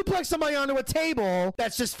 let's suplex somebody onto a table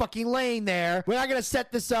that's just fucking laying there. We're not gonna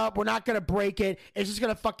set this up. We're not gonna break it. It's just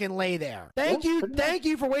gonna fucking lay there. Thank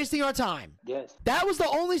you for wasting our time. Yes. That was the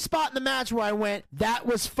only spot in the match where I went, that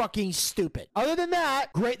was fucking stupid. Other than that,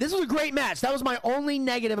 great. This was a great match. That was my only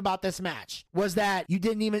negative about this match, was that you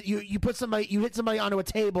didn't even, you hit somebody onto a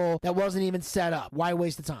table that wasn't even set up. Why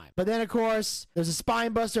waste the time? But then, of course, there's a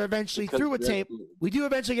spine buster eventually through a table. We do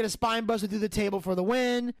eventually get a spine buster through the table for the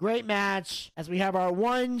win. Great match, as we have our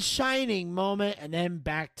one shining moment, and then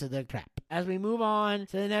back to the crap. As we move on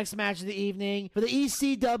to the next match of the evening for the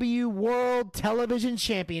ECW World Television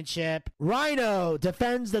Championship, Rhino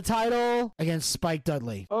defends the title against Spike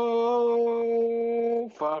Dudley. Oh,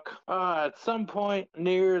 fuck. At some point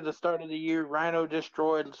near the start of the year, Rhino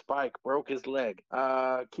destroyed Spike, broke his leg,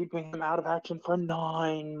 keeping him out of action for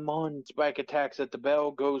 9 months. Spike attacks at the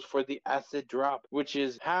bell, goes for the acid drop, which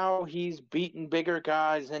is how he's beaten bigger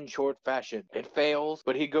guys in short fashion. It fails,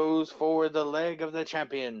 but he goes for the leg of the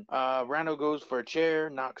champion. Rhino goes for a chair,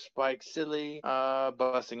 knocks Spike silly,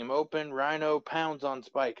 busting him open. Rhino pounds on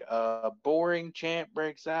Spike. Boring chant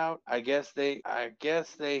breaks out. I guess they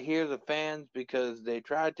hear the fans because they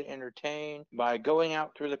tried to entertain by going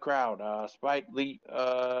out through the crowd. Spike leap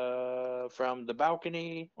from the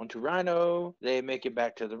balcony onto Rhino. They make it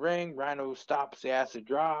back to the ring. Rhino stops the acid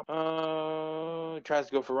drop. Tries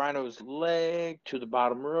to go for Rhino's leg to the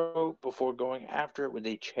bottom rope before going after it with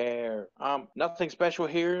a chair. Nothing special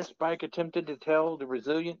here. Spike attempted to tell the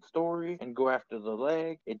resilient story and go after the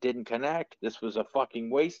leg. It didn't connect. This was a fucking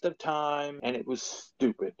waste of time, and it was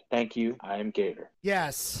stupid. Thank you. I am Gator.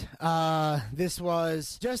 Yes, this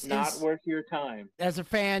was just not worth your time. As a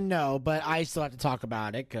fan, no, but I still have to talk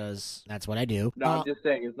about it because that's what I do. No, I'm just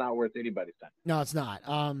saying it's not worth anybody's time. No, it's not.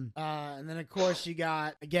 And then of course you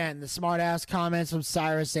got again the smart ass comments from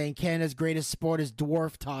Cyrus saying Canada's greatest sport is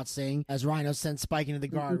dwarf tossing as Rhino sends Spike into the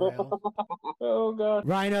guardrail. Oh god.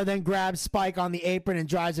 Rhino then grabs Spike on the apron and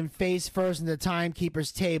drives him face first into the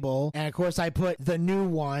timekeeper's table. And of course I put the new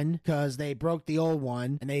one because they broke the old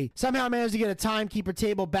one and they somehow managed to get a timekeeper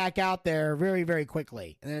table back out there very, very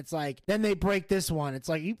quickly. And then it's like, then they break this one. It's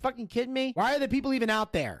like, you fucking kidding me? Why are the people even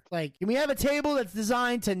out there? Like, can we have a table that's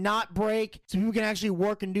designed to not break so people can actually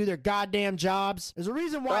work and do their goddamn jobs? There's a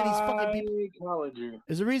reason why these fucking people...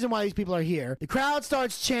 There's a reason why these people are here. The crowd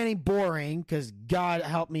starts chanting boring, because God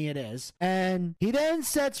help me it is. And he then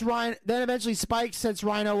sets Rhino... Then eventually Spike sets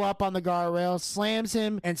Rhino up on the guardrail, slams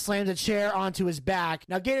him, and slams a chair onto his back.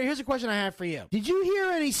 Now, Gator, here's a question I have for you. Did you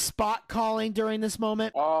hear any spot calling during this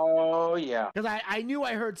moment? Oh, yeah. Because I knew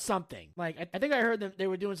I heard something. Like, I think I heard them. They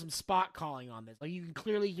were doing some spot calling on this. Like, you can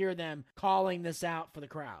clearly hear them calling this out for the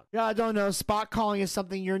crowd. Yeah, I don't know. Spot calling is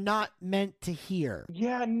something you're not meant to hear.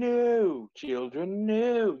 Yeah, no. Children,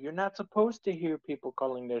 no. You're not supposed to hear people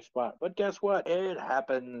calling their spot. But guess what? It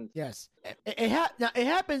happens. Yes. It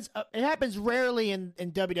happens. It happens rarely in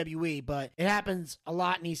WWE, but it happens a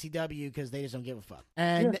lot in ECW because they just don't give a fuck.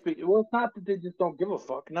 And yes, well, it's not that they just don't give a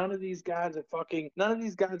fuck. None of these guys are fucking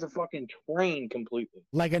trained completely.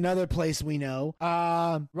 Like another place we know.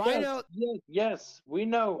 Rhino. Yes, we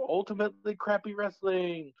know. Ultimately crappy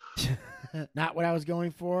wrestling. Not what I was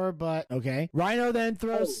going for, but okay. Rhino then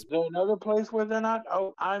throws... is there another place where they're not?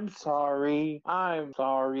 Oh, I'm sorry.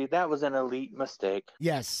 That was an elite mistake.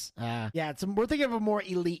 Yes. We're thinking of a more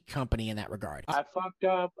elite company in that regard. I fucked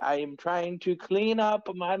up. I am trying to clean up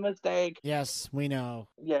my mistake. Yes, we know.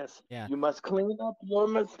 Yes. Yeah. You must clean up your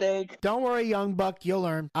mistake. Don't worry, young buck. You'll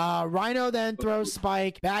learn. Rhino then throws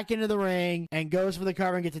Spike back into the ring and goes for the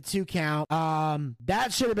cover and gets a 2 count.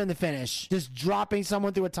 That should have been the finish. Just dropping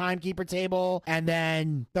someone through a timekeeper table and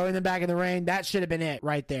then throwing them back in the ring. That should have been it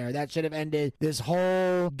right there. That should have ended this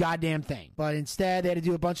whole goddamn thing. But instead, they had to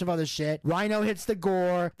do a bunch of other shit. Rhino hits the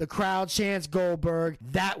gore. The crowd chants Goldberg.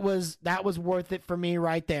 That was worth it for me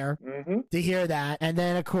right there to hear that. And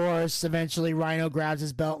then, of course, eventually Rhino grabs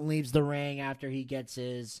his belt and leaves the ring after he gets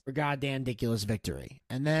his goddamn ridiculous victory.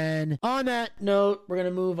 And then, on that note, we're going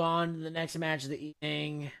to move on to the next match of the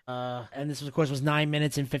evening. And this, of course, was 9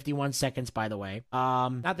 minutes and 51 seconds, by the way.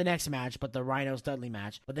 Not the next match. match, but the Rhino Dudley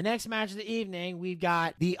match. But the next match of the evening, we've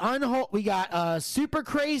got Super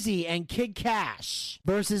Crazy and Kid Cash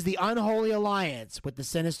versus the Unholy Alliance with the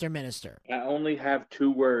Sinister Minister. I only have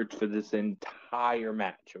 2 words for this entire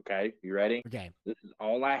match, okay? You ready? Okay. This is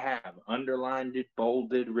all I have. Underlined it,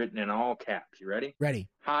 bolded, written in all caps. You ready? Ready.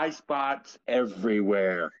 High spots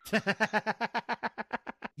everywhere.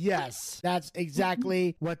 Yes, that's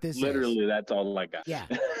exactly what this is. Literally, that's all I got. Yeah.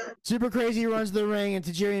 Super Crazy runs to the ring, and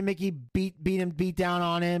Tajiri and Mickey beat down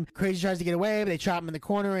on him. Crazy tries to get away, but they trap him in the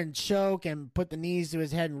corner and choke and put the knees to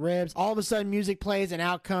his head and ribs. All of a sudden, music plays, and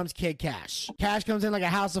out comes Kid Cash. Cash comes in like a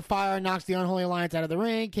house of fire and knocks the Unholy Alliance out of the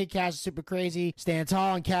ring. Kid Cash is Super Crazy, stand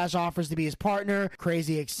tall, and Cash offers to be his partner.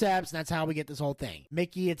 Crazy accepts, and that's how we get this whole thing.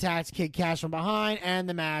 Mickey attacks Kid Cash from behind, and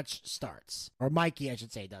the match starts. Or Mikey, I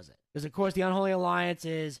should say, does it. Because, of course, the Unholy Alliance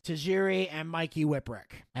is Tajiri and Mikey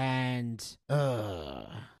Whipwreck. And,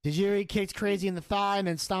 Tajiri kicks Crazy in the thigh and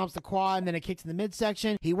then stomps the quad and then a kick to the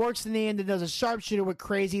midsection. He works the knee and then does a sharpshooter with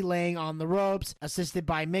Crazy laying on the ropes, assisted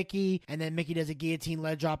by Mickey. And then Mickey does a guillotine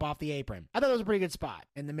leg drop off the apron. I thought that was a pretty good spot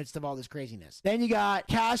in the midst of all this craziness. Then you got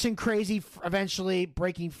Cash and Crazy eventually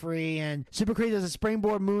breaking free. And Super Crazy does a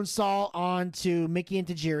springboard moonsault onto Mickey and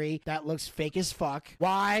Tajiri. That looks fake as fuck.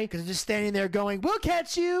 Why? Because they're just standing there going, "We'll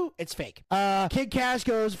catch you." It's fake. Kid Cash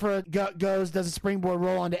does a springboard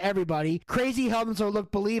roll onto everybody. Crazy held him so it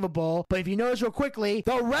looked believable. But if you notice real quickly,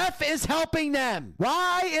 the ref is helping them.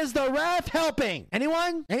 Why is the ref helping?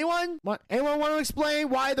 Anyone? Anyone want to explain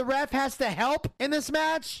why the ref has to help in this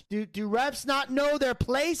match? Do refs not know their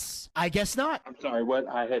place? I guess not. I'm sorry, what?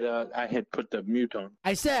 I had put the mute on.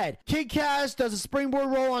 I said, Kid Cash does a springboard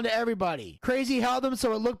roll onto everybody. Crazy held him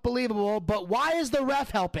so it looked believable, but why is the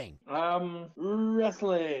ref helping?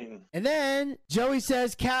 Wrestling. And then Joey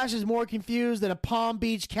says Cash is more confused than a Palm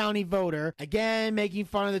Beach County voter. Again, making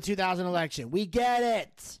fun of the 2000 election. We get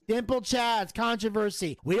it. Dimple chats,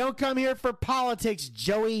 controversy. We don't come here for politics,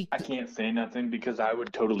 Joey. I can't say nothing because I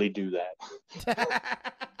would totally do that.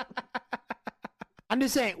 I'm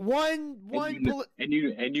just saying, and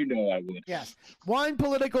you know I would. Yes. One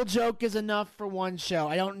political joke is enough for one show.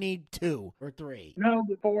 I don't need 2 or 3. No,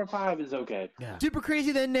 but 4 or 5 is okay. Yeah. Super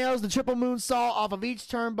Crazy then nails the triple moonsault off of each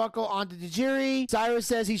turnbuckle onto Tajiri. Cyrus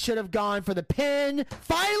says he should have gone for the pin.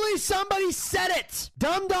 Finally, somebody said it!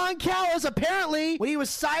 Dumb Don Callis, apparently, when he was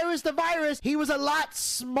Cyrus the Virus, he was a lot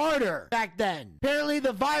smarter back then. Apparently,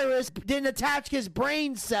 the virus didn't attach his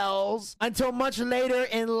brain cells until much later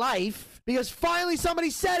in life. Because finally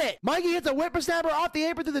somebody said it. Mikey hits a whippersnapper off the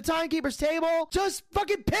apron through the timekeeper's table. Just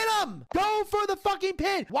fucking pin him. Go for the fucking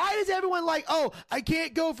pin. Why is everyone like, oh, I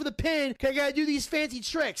can't go for the pin because I gotta do these fancy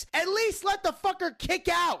tricks? At least let the fucker kick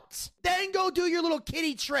out. Then go do your little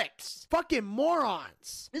kitty tricks. Fucking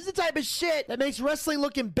morons. This is the type of shit that makes wrestling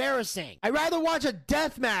look embarrassing. I'd rather watch a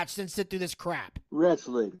death match than sit through this crap.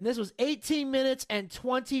 Wrestling. And this was 18 minutes and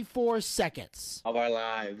 24 seconds. Of our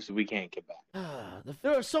lives, we can't get back.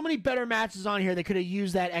 There are so many better matches on here that could have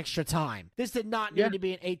used that extra time. This did not need to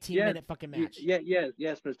be an 18-minute fucking match.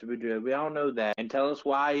 Yes, Mr. Boudreaux. We all know that. And tell us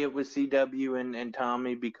why it was CW and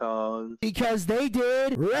Tommy, because they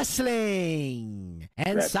did wrestling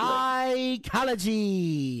and psychology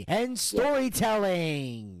and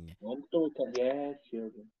storytelling. Yes,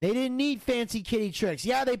 children. They didn't need fancy kitty tricks.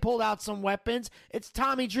 Yeah, they pulled out some weapons. It's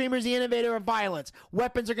Tommy Dreamer's the innovator of violence.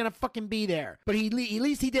 Weapons are gonna fucking be there. But at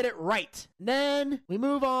least he did it right. Then we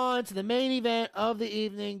move on to the main event of the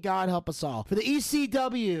evening, God help us all, for the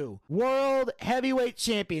ECW World Heavyweight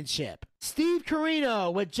Championship. Steve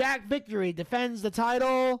Corino with Jack Victory defends the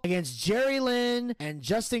title against Jerry Lynn and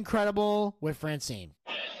Just Incredible with Francine.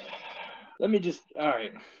 All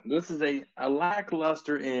right. This is a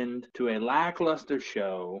lackluster end to a lackluster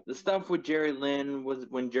show. The stuff with Jerry Lynn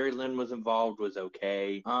when Jerry Lynn was involved was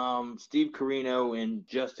okay. Steve Corino and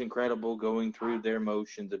Just Incredible going through their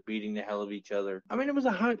motions of beating the hell of each other. I mean, it was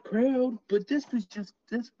a hot crowd, but this was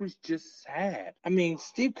just sad. I mean,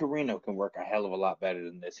 Steve Corino can work a hell of a lot better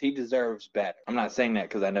than this. He deserves better. I'm not saying that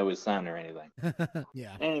because I know his son or anything.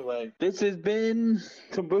 Yeah. Anyway, this has been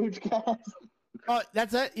Kombucha. Oh,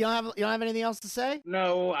 that's it? You don't have anything else to say?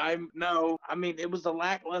 No. I mean, it was a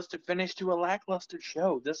lackluster finish to a lackluster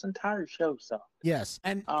show. This entire show sucked. Yes,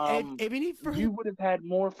 and if you need you would have had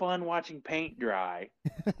more fun watching paint dry.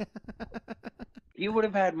 You would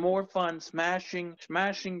have had more fun smashing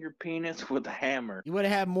your penis with a hammer. You would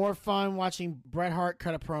have had more fun watching Bret Hart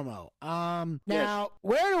cut a promo. Now,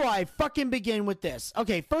 where do I fucking begin with this?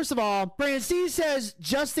 Okay, first of all, Francine says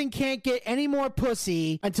Justin can't get any more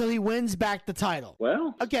pussy until he wins back the title.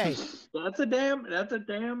 Well, okay, that's a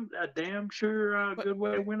damn sure good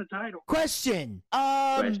way to win a title. Question.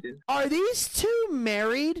 Are these two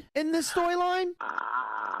married in this storyline?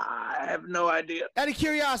 I have no idea. Out of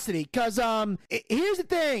curiosity, because here's the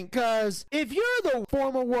thing, because if you're the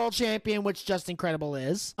former world champion, which Justin Credible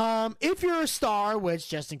is, if you're a star, which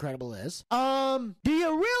Justin Credible is, do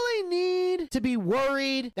you really need to be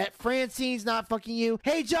worried that Francine's not fucking you?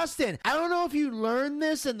 Hey, Justin, I don't know if you learned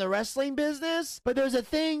this in the wrestling business, but there's a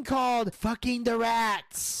thing called fucking the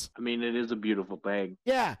rats. I mean, it is a beautiful thing.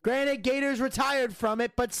 Yeah, granted, Gators retired from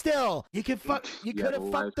it, but still, you could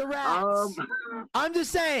have fucked the rats. I'm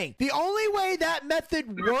just saying, the only way that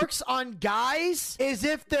method works on guys is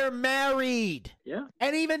if they're married. Yeah.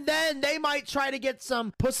 And even then, they might try to get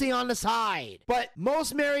some pussy on the side. But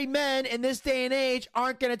most married men in this day and age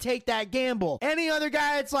aren't going to take that gamble. Any other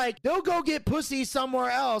guy, it's like, they'll go get pussy somewhere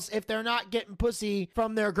else if they're not getting pussy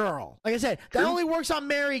from their girl. Like I said, that only works on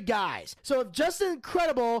married guys. So if Justin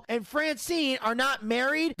Credible and Francine are not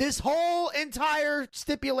married, this whole entire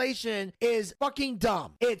stipulation is fucking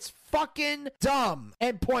dumb. It's fucking dumb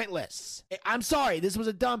and pointless. I'm sorry, this was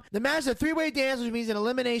a dumb. The match is a three-way dance, which means an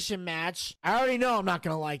elimination match. I already know I'm not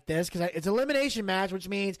gonna like this because it's an elimination match, which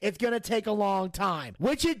means it's gonna take a long time,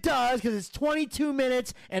 which it does because it's 22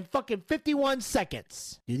 minutes and fucking 51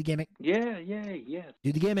 seconds. Do the gimmick. Yeah.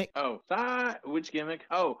 Do the gimmick. Oh, which gimmick?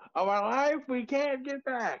 Oh, our life we can't get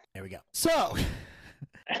back. There we go. So.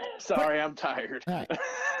 Sorry, I'm tired. All right.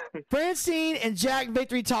 Francine and Jack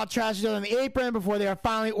Victory talk trash each other on the apron before they are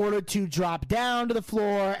finally ordered to drop down to the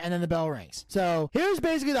floor, and then the bell rings. So here's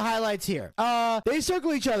basically the highlights here. They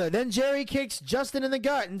circle each other. Then Jerry kicks Justin in the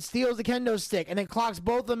gut and steals the kendo stick, and then clocks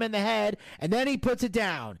both of them in the head, and then he puts it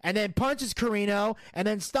down, and then punches Carino, and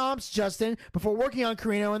then stomps Justin before working on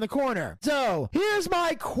Carino in the corner. So here's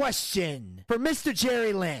my question for Mr.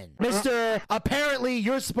 Jerry Lynn. Mr. Apparently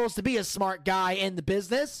you're supposed to be a smart guy in the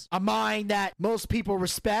business, a mind that most people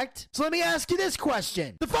respect. So let me ask you this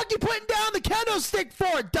question. The fuck you putting down the kendo stick for,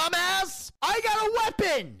 dumbass? I got a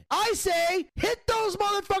weapon. I say hit those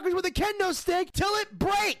motherfuckers with a kendo stick till it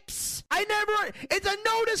breaks. It's a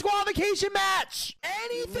no disqualification match.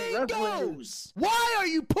 Anything goes. Why are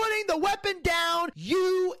you putting the weapon down,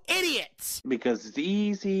 you idiots? Because it's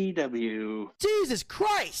ECW. Jesus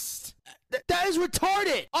Christ. That is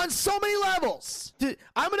retarded on so many levels.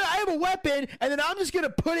 I have a weapon, and then I'm just gonna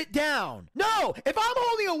put it down. No, if I'm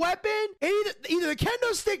holding a weapon, either the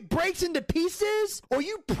kendo stick breaks into pieces, or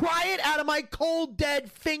you pry it out of my cold, dead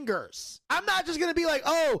fingers. I'm not just gonna be like,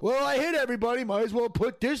 oh, well, I hit everybody, might as well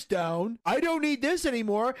put this down. I don't need this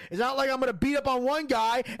anymore. It's not like I'm gonna beat up on one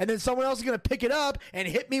guy, and then someone else is gonna pick it up and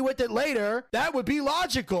hit me with it later. That would be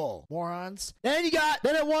logical, morons. Then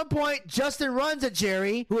at one point, Justin runs at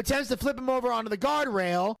Jerry, who attempts to flip him over onto the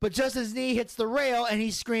guardrail, but just his knee hits the rail and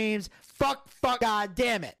he screams, fuck, god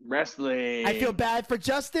damn it. Wrestling. I feel bad for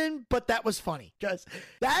Justin, but that was funny because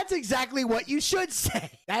that's exactly what you should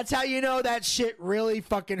say. That's how you know that shit really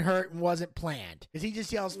fucking hurt and wasn't planned, because he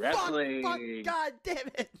just yells, wrestling. Fuck, god damn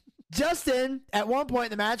it. Justin, at one point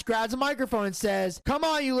in the match, grabs a microphone and says, come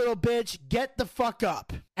on, you little bitch, get the fuck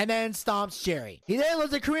up. And then stomps Jerry. He then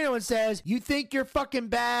looks at Carino and says, you think you're fucking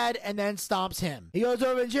bad, and then stomps him. He goes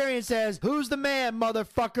over to Jerry and says, who's the man,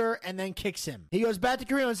 motherfucker, and then kicks him. He goes back to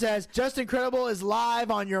Carino and says, Justin Credible is live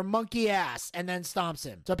on your monkey ass, and then stomps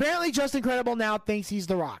him. So apparently Justin Credible now thinks he's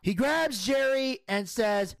The Rock. He grabs Jerry and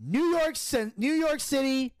says, New York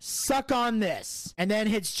City, suck on this, and then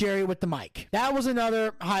hits Jerry with the mic. That was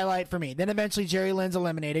another highlight for me. Then eventually Jerry Lynn's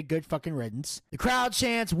eliminated. Good fucking riddance. The crowd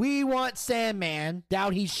chants, we want Sandman.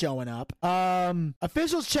 Doubt he's showing up.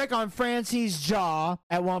 Officials check on Francie's jaw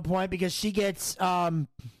at one point because she gets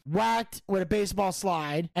whacked with a baseball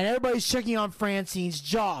slide, and everybody's checking on Francine's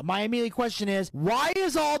jaw. My immediate question is, why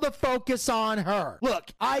is all the focus on her?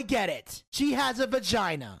 Look, I get it. She has a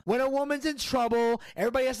vagina. When a woman's in trouble,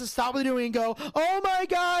 everybody has to stop what they're doing and go, oh my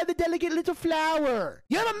god, the delicate little flower.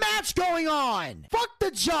 You have a match going on. Fuck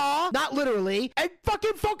the jaw, not literally, and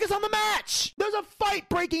fucking focus on the match. There's a fight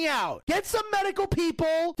breaking out. Get some medical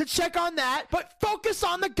people to check on that, but focus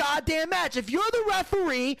on the goddamn match. If you're the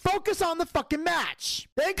referee, focus on the fucking match.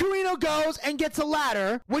 Then Carino goes and gets a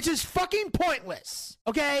ladder, which is fucking pointless.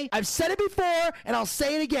 Okay? I've said it before, and I'll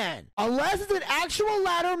say it again. Unless it's an actual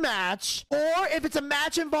ladder match, or if it's a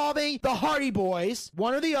match involving the Hardy Boys,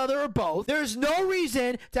 one or the other or both, there's no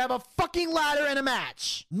reason to have a fucking ladder in a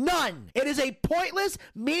match. None. It is a pointless,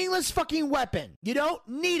 meaningless fucking weapon. You don't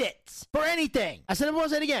need it for anything. I said it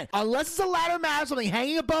once and again. Unless it's a ladder match, something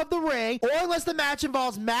hanging above the ring, or unless the match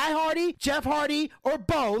involves Matt Hardy, Jeff Hardy, or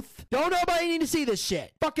both, don't nobody need to see this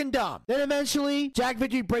shit. Fucking dumb. Then eventually, Jack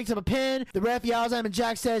Victory breaks up a pin. The ref yells at him, and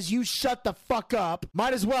Jack says, "You shut the fuck up."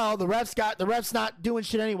 Might as well. The ref's not doing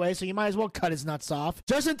shit anyway, so you might as well cut his nuts off.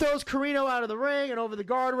 Justin throws Carino out of the ring and over the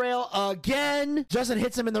guardrail again. Justin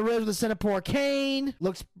hits him in the ribs with a Singapore cane.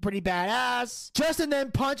 Looks pretty badass. Justin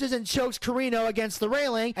then punches and chokes Carino against the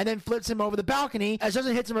railing and then flips him over the balcony as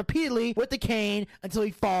Justin hits him repeatedly with the cane until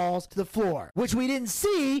he falls to the floor, which we didn't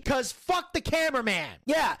see because fuck the cameraman.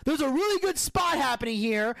 Yeah, there's a really good spot happening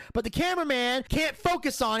here, but the cameraman can't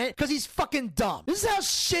focus on it because he's fucking dumb. This is how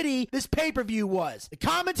shitty this pay-per-view was. The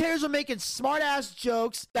commentators were making smart-ass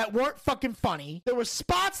jokes that weren't fucking funny. There were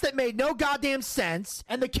spots that made no goddamn sense,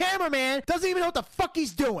 and the cameraman doesn't even know what the fuck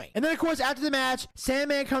he's doing. And then, of course, after the match,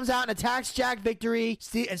 Sandman comes out and attacks Jack Victory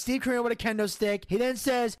and Steve Carino with a kendo stick. He then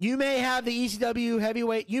says, "You may have the ECW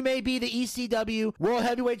heavyweight, you may be the ECW World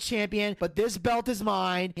Heavyweight Champion, but this belt is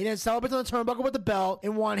mine." He then celebrates on the turnbuckle with the belt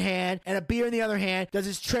in one hand and a beer in the other hand, does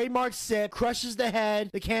his trademark sip, crushes the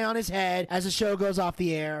can on his head as the show goes off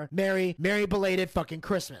the air. Merry belated fucking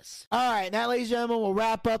Christmas. All right, that, ladies and gentlemen, will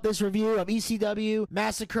wrap up this review of ECW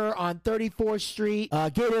Massacre on 34th Street.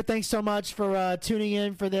 Gator, thanks so much for tuning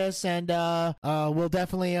in for this, and we'll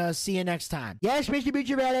definitely see you next time. Yes, Mr.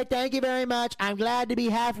 Bucciarelli, thank you very much. I'm glad to be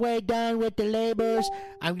halfway done with the labels.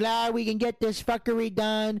 I'm glad we can get this fuckery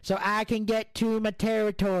done so I can get to my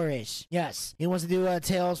territories. Yes, he wants to do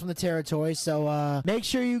Tales from the Territories, so make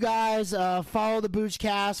sure you guys follow the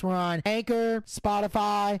Boochcast. We're on Anchor,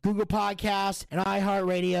 Spotify, Google Podcasts, and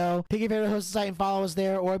iHeartRadio. Pick your favorite hosting site and follow us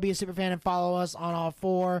there, or be a super fan and follow us on all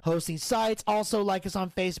 4 hosting sites. Also, like us on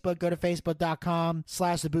Facebook. Go to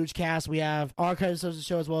facebook.com/theboochcast. We have archives of the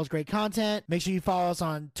show as well as great content. Make sure you follow us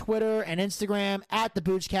on Twitter and Instagram at the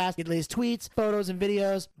Boochcast. Get the latest tweets, photos, and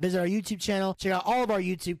videos. Visit our YouTube channel. Check out all of our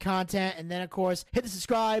YouTube content. And then, of course, hit the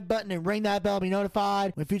subscribe button and ring that bell to be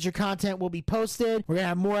notified when future content will be posted. We're going to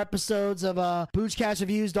have more episodes of Boochcast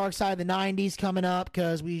Reviews Dark Side of the 90s coming up,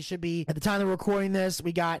 because we should be, at the time of recording this,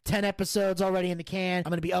 we got 10 episodes already in the can. I'm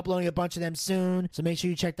going to be uploading a bunch of them soon, so make sure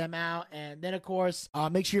you check them out. And then, of course,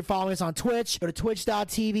 make sure you're following us on Twitch. Go to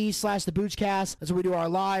twitch.tv/theboochcast. That's where we do our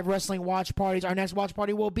live wrestling watch parties. Our next watch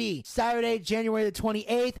party will be Saturday, January the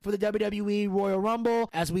 28th for the WWE Royal Rumble,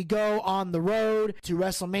 as we go on the road to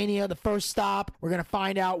WrestleMania, the first stop. We're going to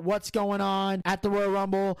find out what's going on at the Royal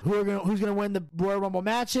Rumble, who's going to win the Royal Rumble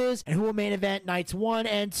matches, and who will main event nights 1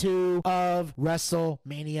 and 2 of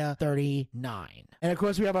WrestleMania 39. And, of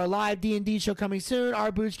course, we have our live D&D show coming soon,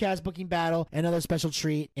 our Boochcast booking battle, and another special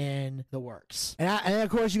treat in the works. And of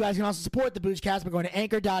course, you guys can also support the Boochcast by going to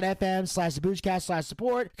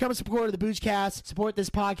anchor.fm/theboochcast/support. Become a supporter of the Boochcast. Support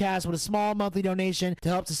this podcast with a small monthly donation to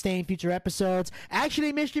help sustain future episodes.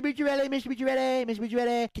 Actually, Mr. Bucciarelli,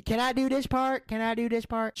 can I do this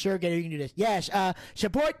part? Sure, Gator, you can do this. Yes,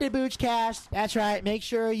 support the Boochcast. That's right. Make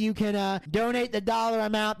sure you can donate the dollar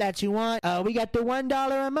amount that you want. We got the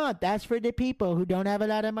 $1 a month. That's for the people who don't have a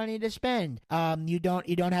lot of money to spend. You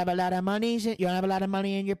don't have a lot of money. You don't have a lot of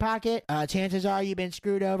money in your pocket. Chances are you've been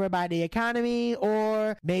screwed over by the economy,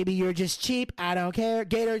 or maybe you're just cheap. I don't care.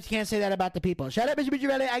 Gators can't say that about the people. Shut up, Mr.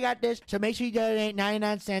 Bucciarelli. I got this. So make sure you donate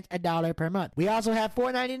 99 cents, $1 per month. We also have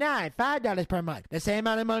 $4.99, $5 per month. The same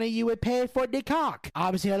amount of money you would pay for the cock.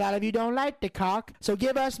 Obviously, a lot of you don't like the cock, so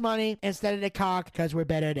give us money instead of the cock, because we're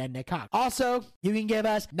better than the cock. Also, you can give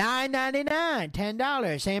us $9.99,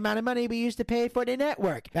 $10. Same amount of money we used to pay for the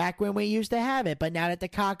network back when we used to have it, but now that the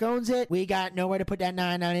cock owns it, we got nowhere to put that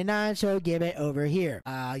 $9.99, so give it over here.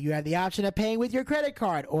 You have the option of paying with your credit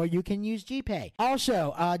card, or you can use GPay.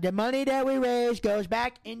 Also, the money that we raise goes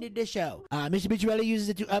back into the show. Mr. Bucciarelli uses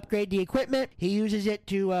it to upgrade the equipment. He uses it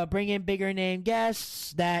to bring in bigger name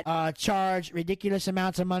guests that charge ridiculous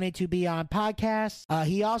amounts of money to be on podcasts.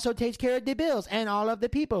 He also takes care of the bills and all of the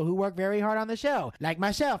people who work very hard on the show, like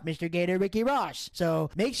myself, Mr. Gator Ricky Ross. So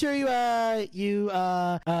make sure you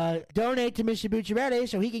donate to Mr. Bucciarelli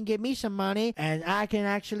so he can give me some money and I can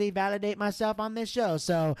actually validate myself on this show.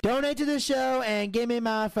 So donate to the show and give me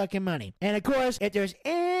my fucking money. And of course, if there's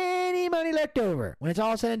any money left over when it's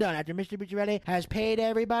all said and done, after Mr. Bucciarelli has paid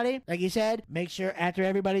everybody, like he said, make sure after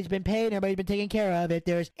everybody's been paid and everybody's been taken care of, if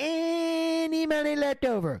there's any any money left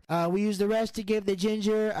over. We used the rest to give the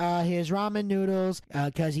ginger his ramen noodles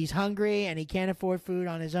because he's hungry and he can't afford food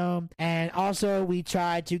on his own. And also, we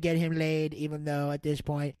tried to get him laid, even though at this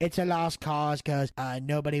point it's a lost cause because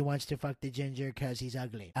nobody wants to fuck the ginger because he's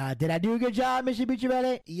ugly. Did I do a good job, Mr.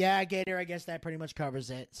 Bucciarelli? Yeah, Gator, I guess that pretty much covers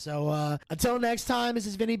it. So until next time, this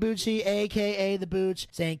is Vinny Bucci, aka The Booch,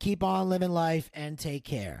 saying keep on living life and take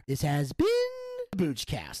care. This has been The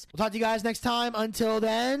Boochcast. We'll talk to you guys next time. Until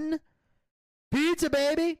then, pizza,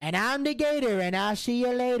 baby. And I'm the Gator, and I'll see you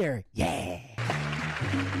later. Yeah.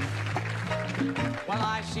 Well,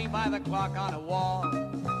 I see by the clock on the wall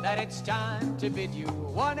that it's time to bid you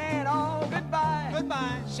one and all goodbye.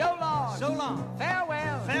 Goodbye. So long. So long.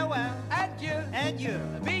 Farewell. Farewell. Adieu. Adieu.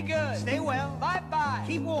 Be good. Stay well. Bye-bye.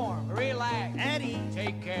 Keep warm. Relax. At ease.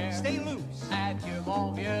 Take care. Stay loose. Adieu,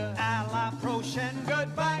 mon vieux.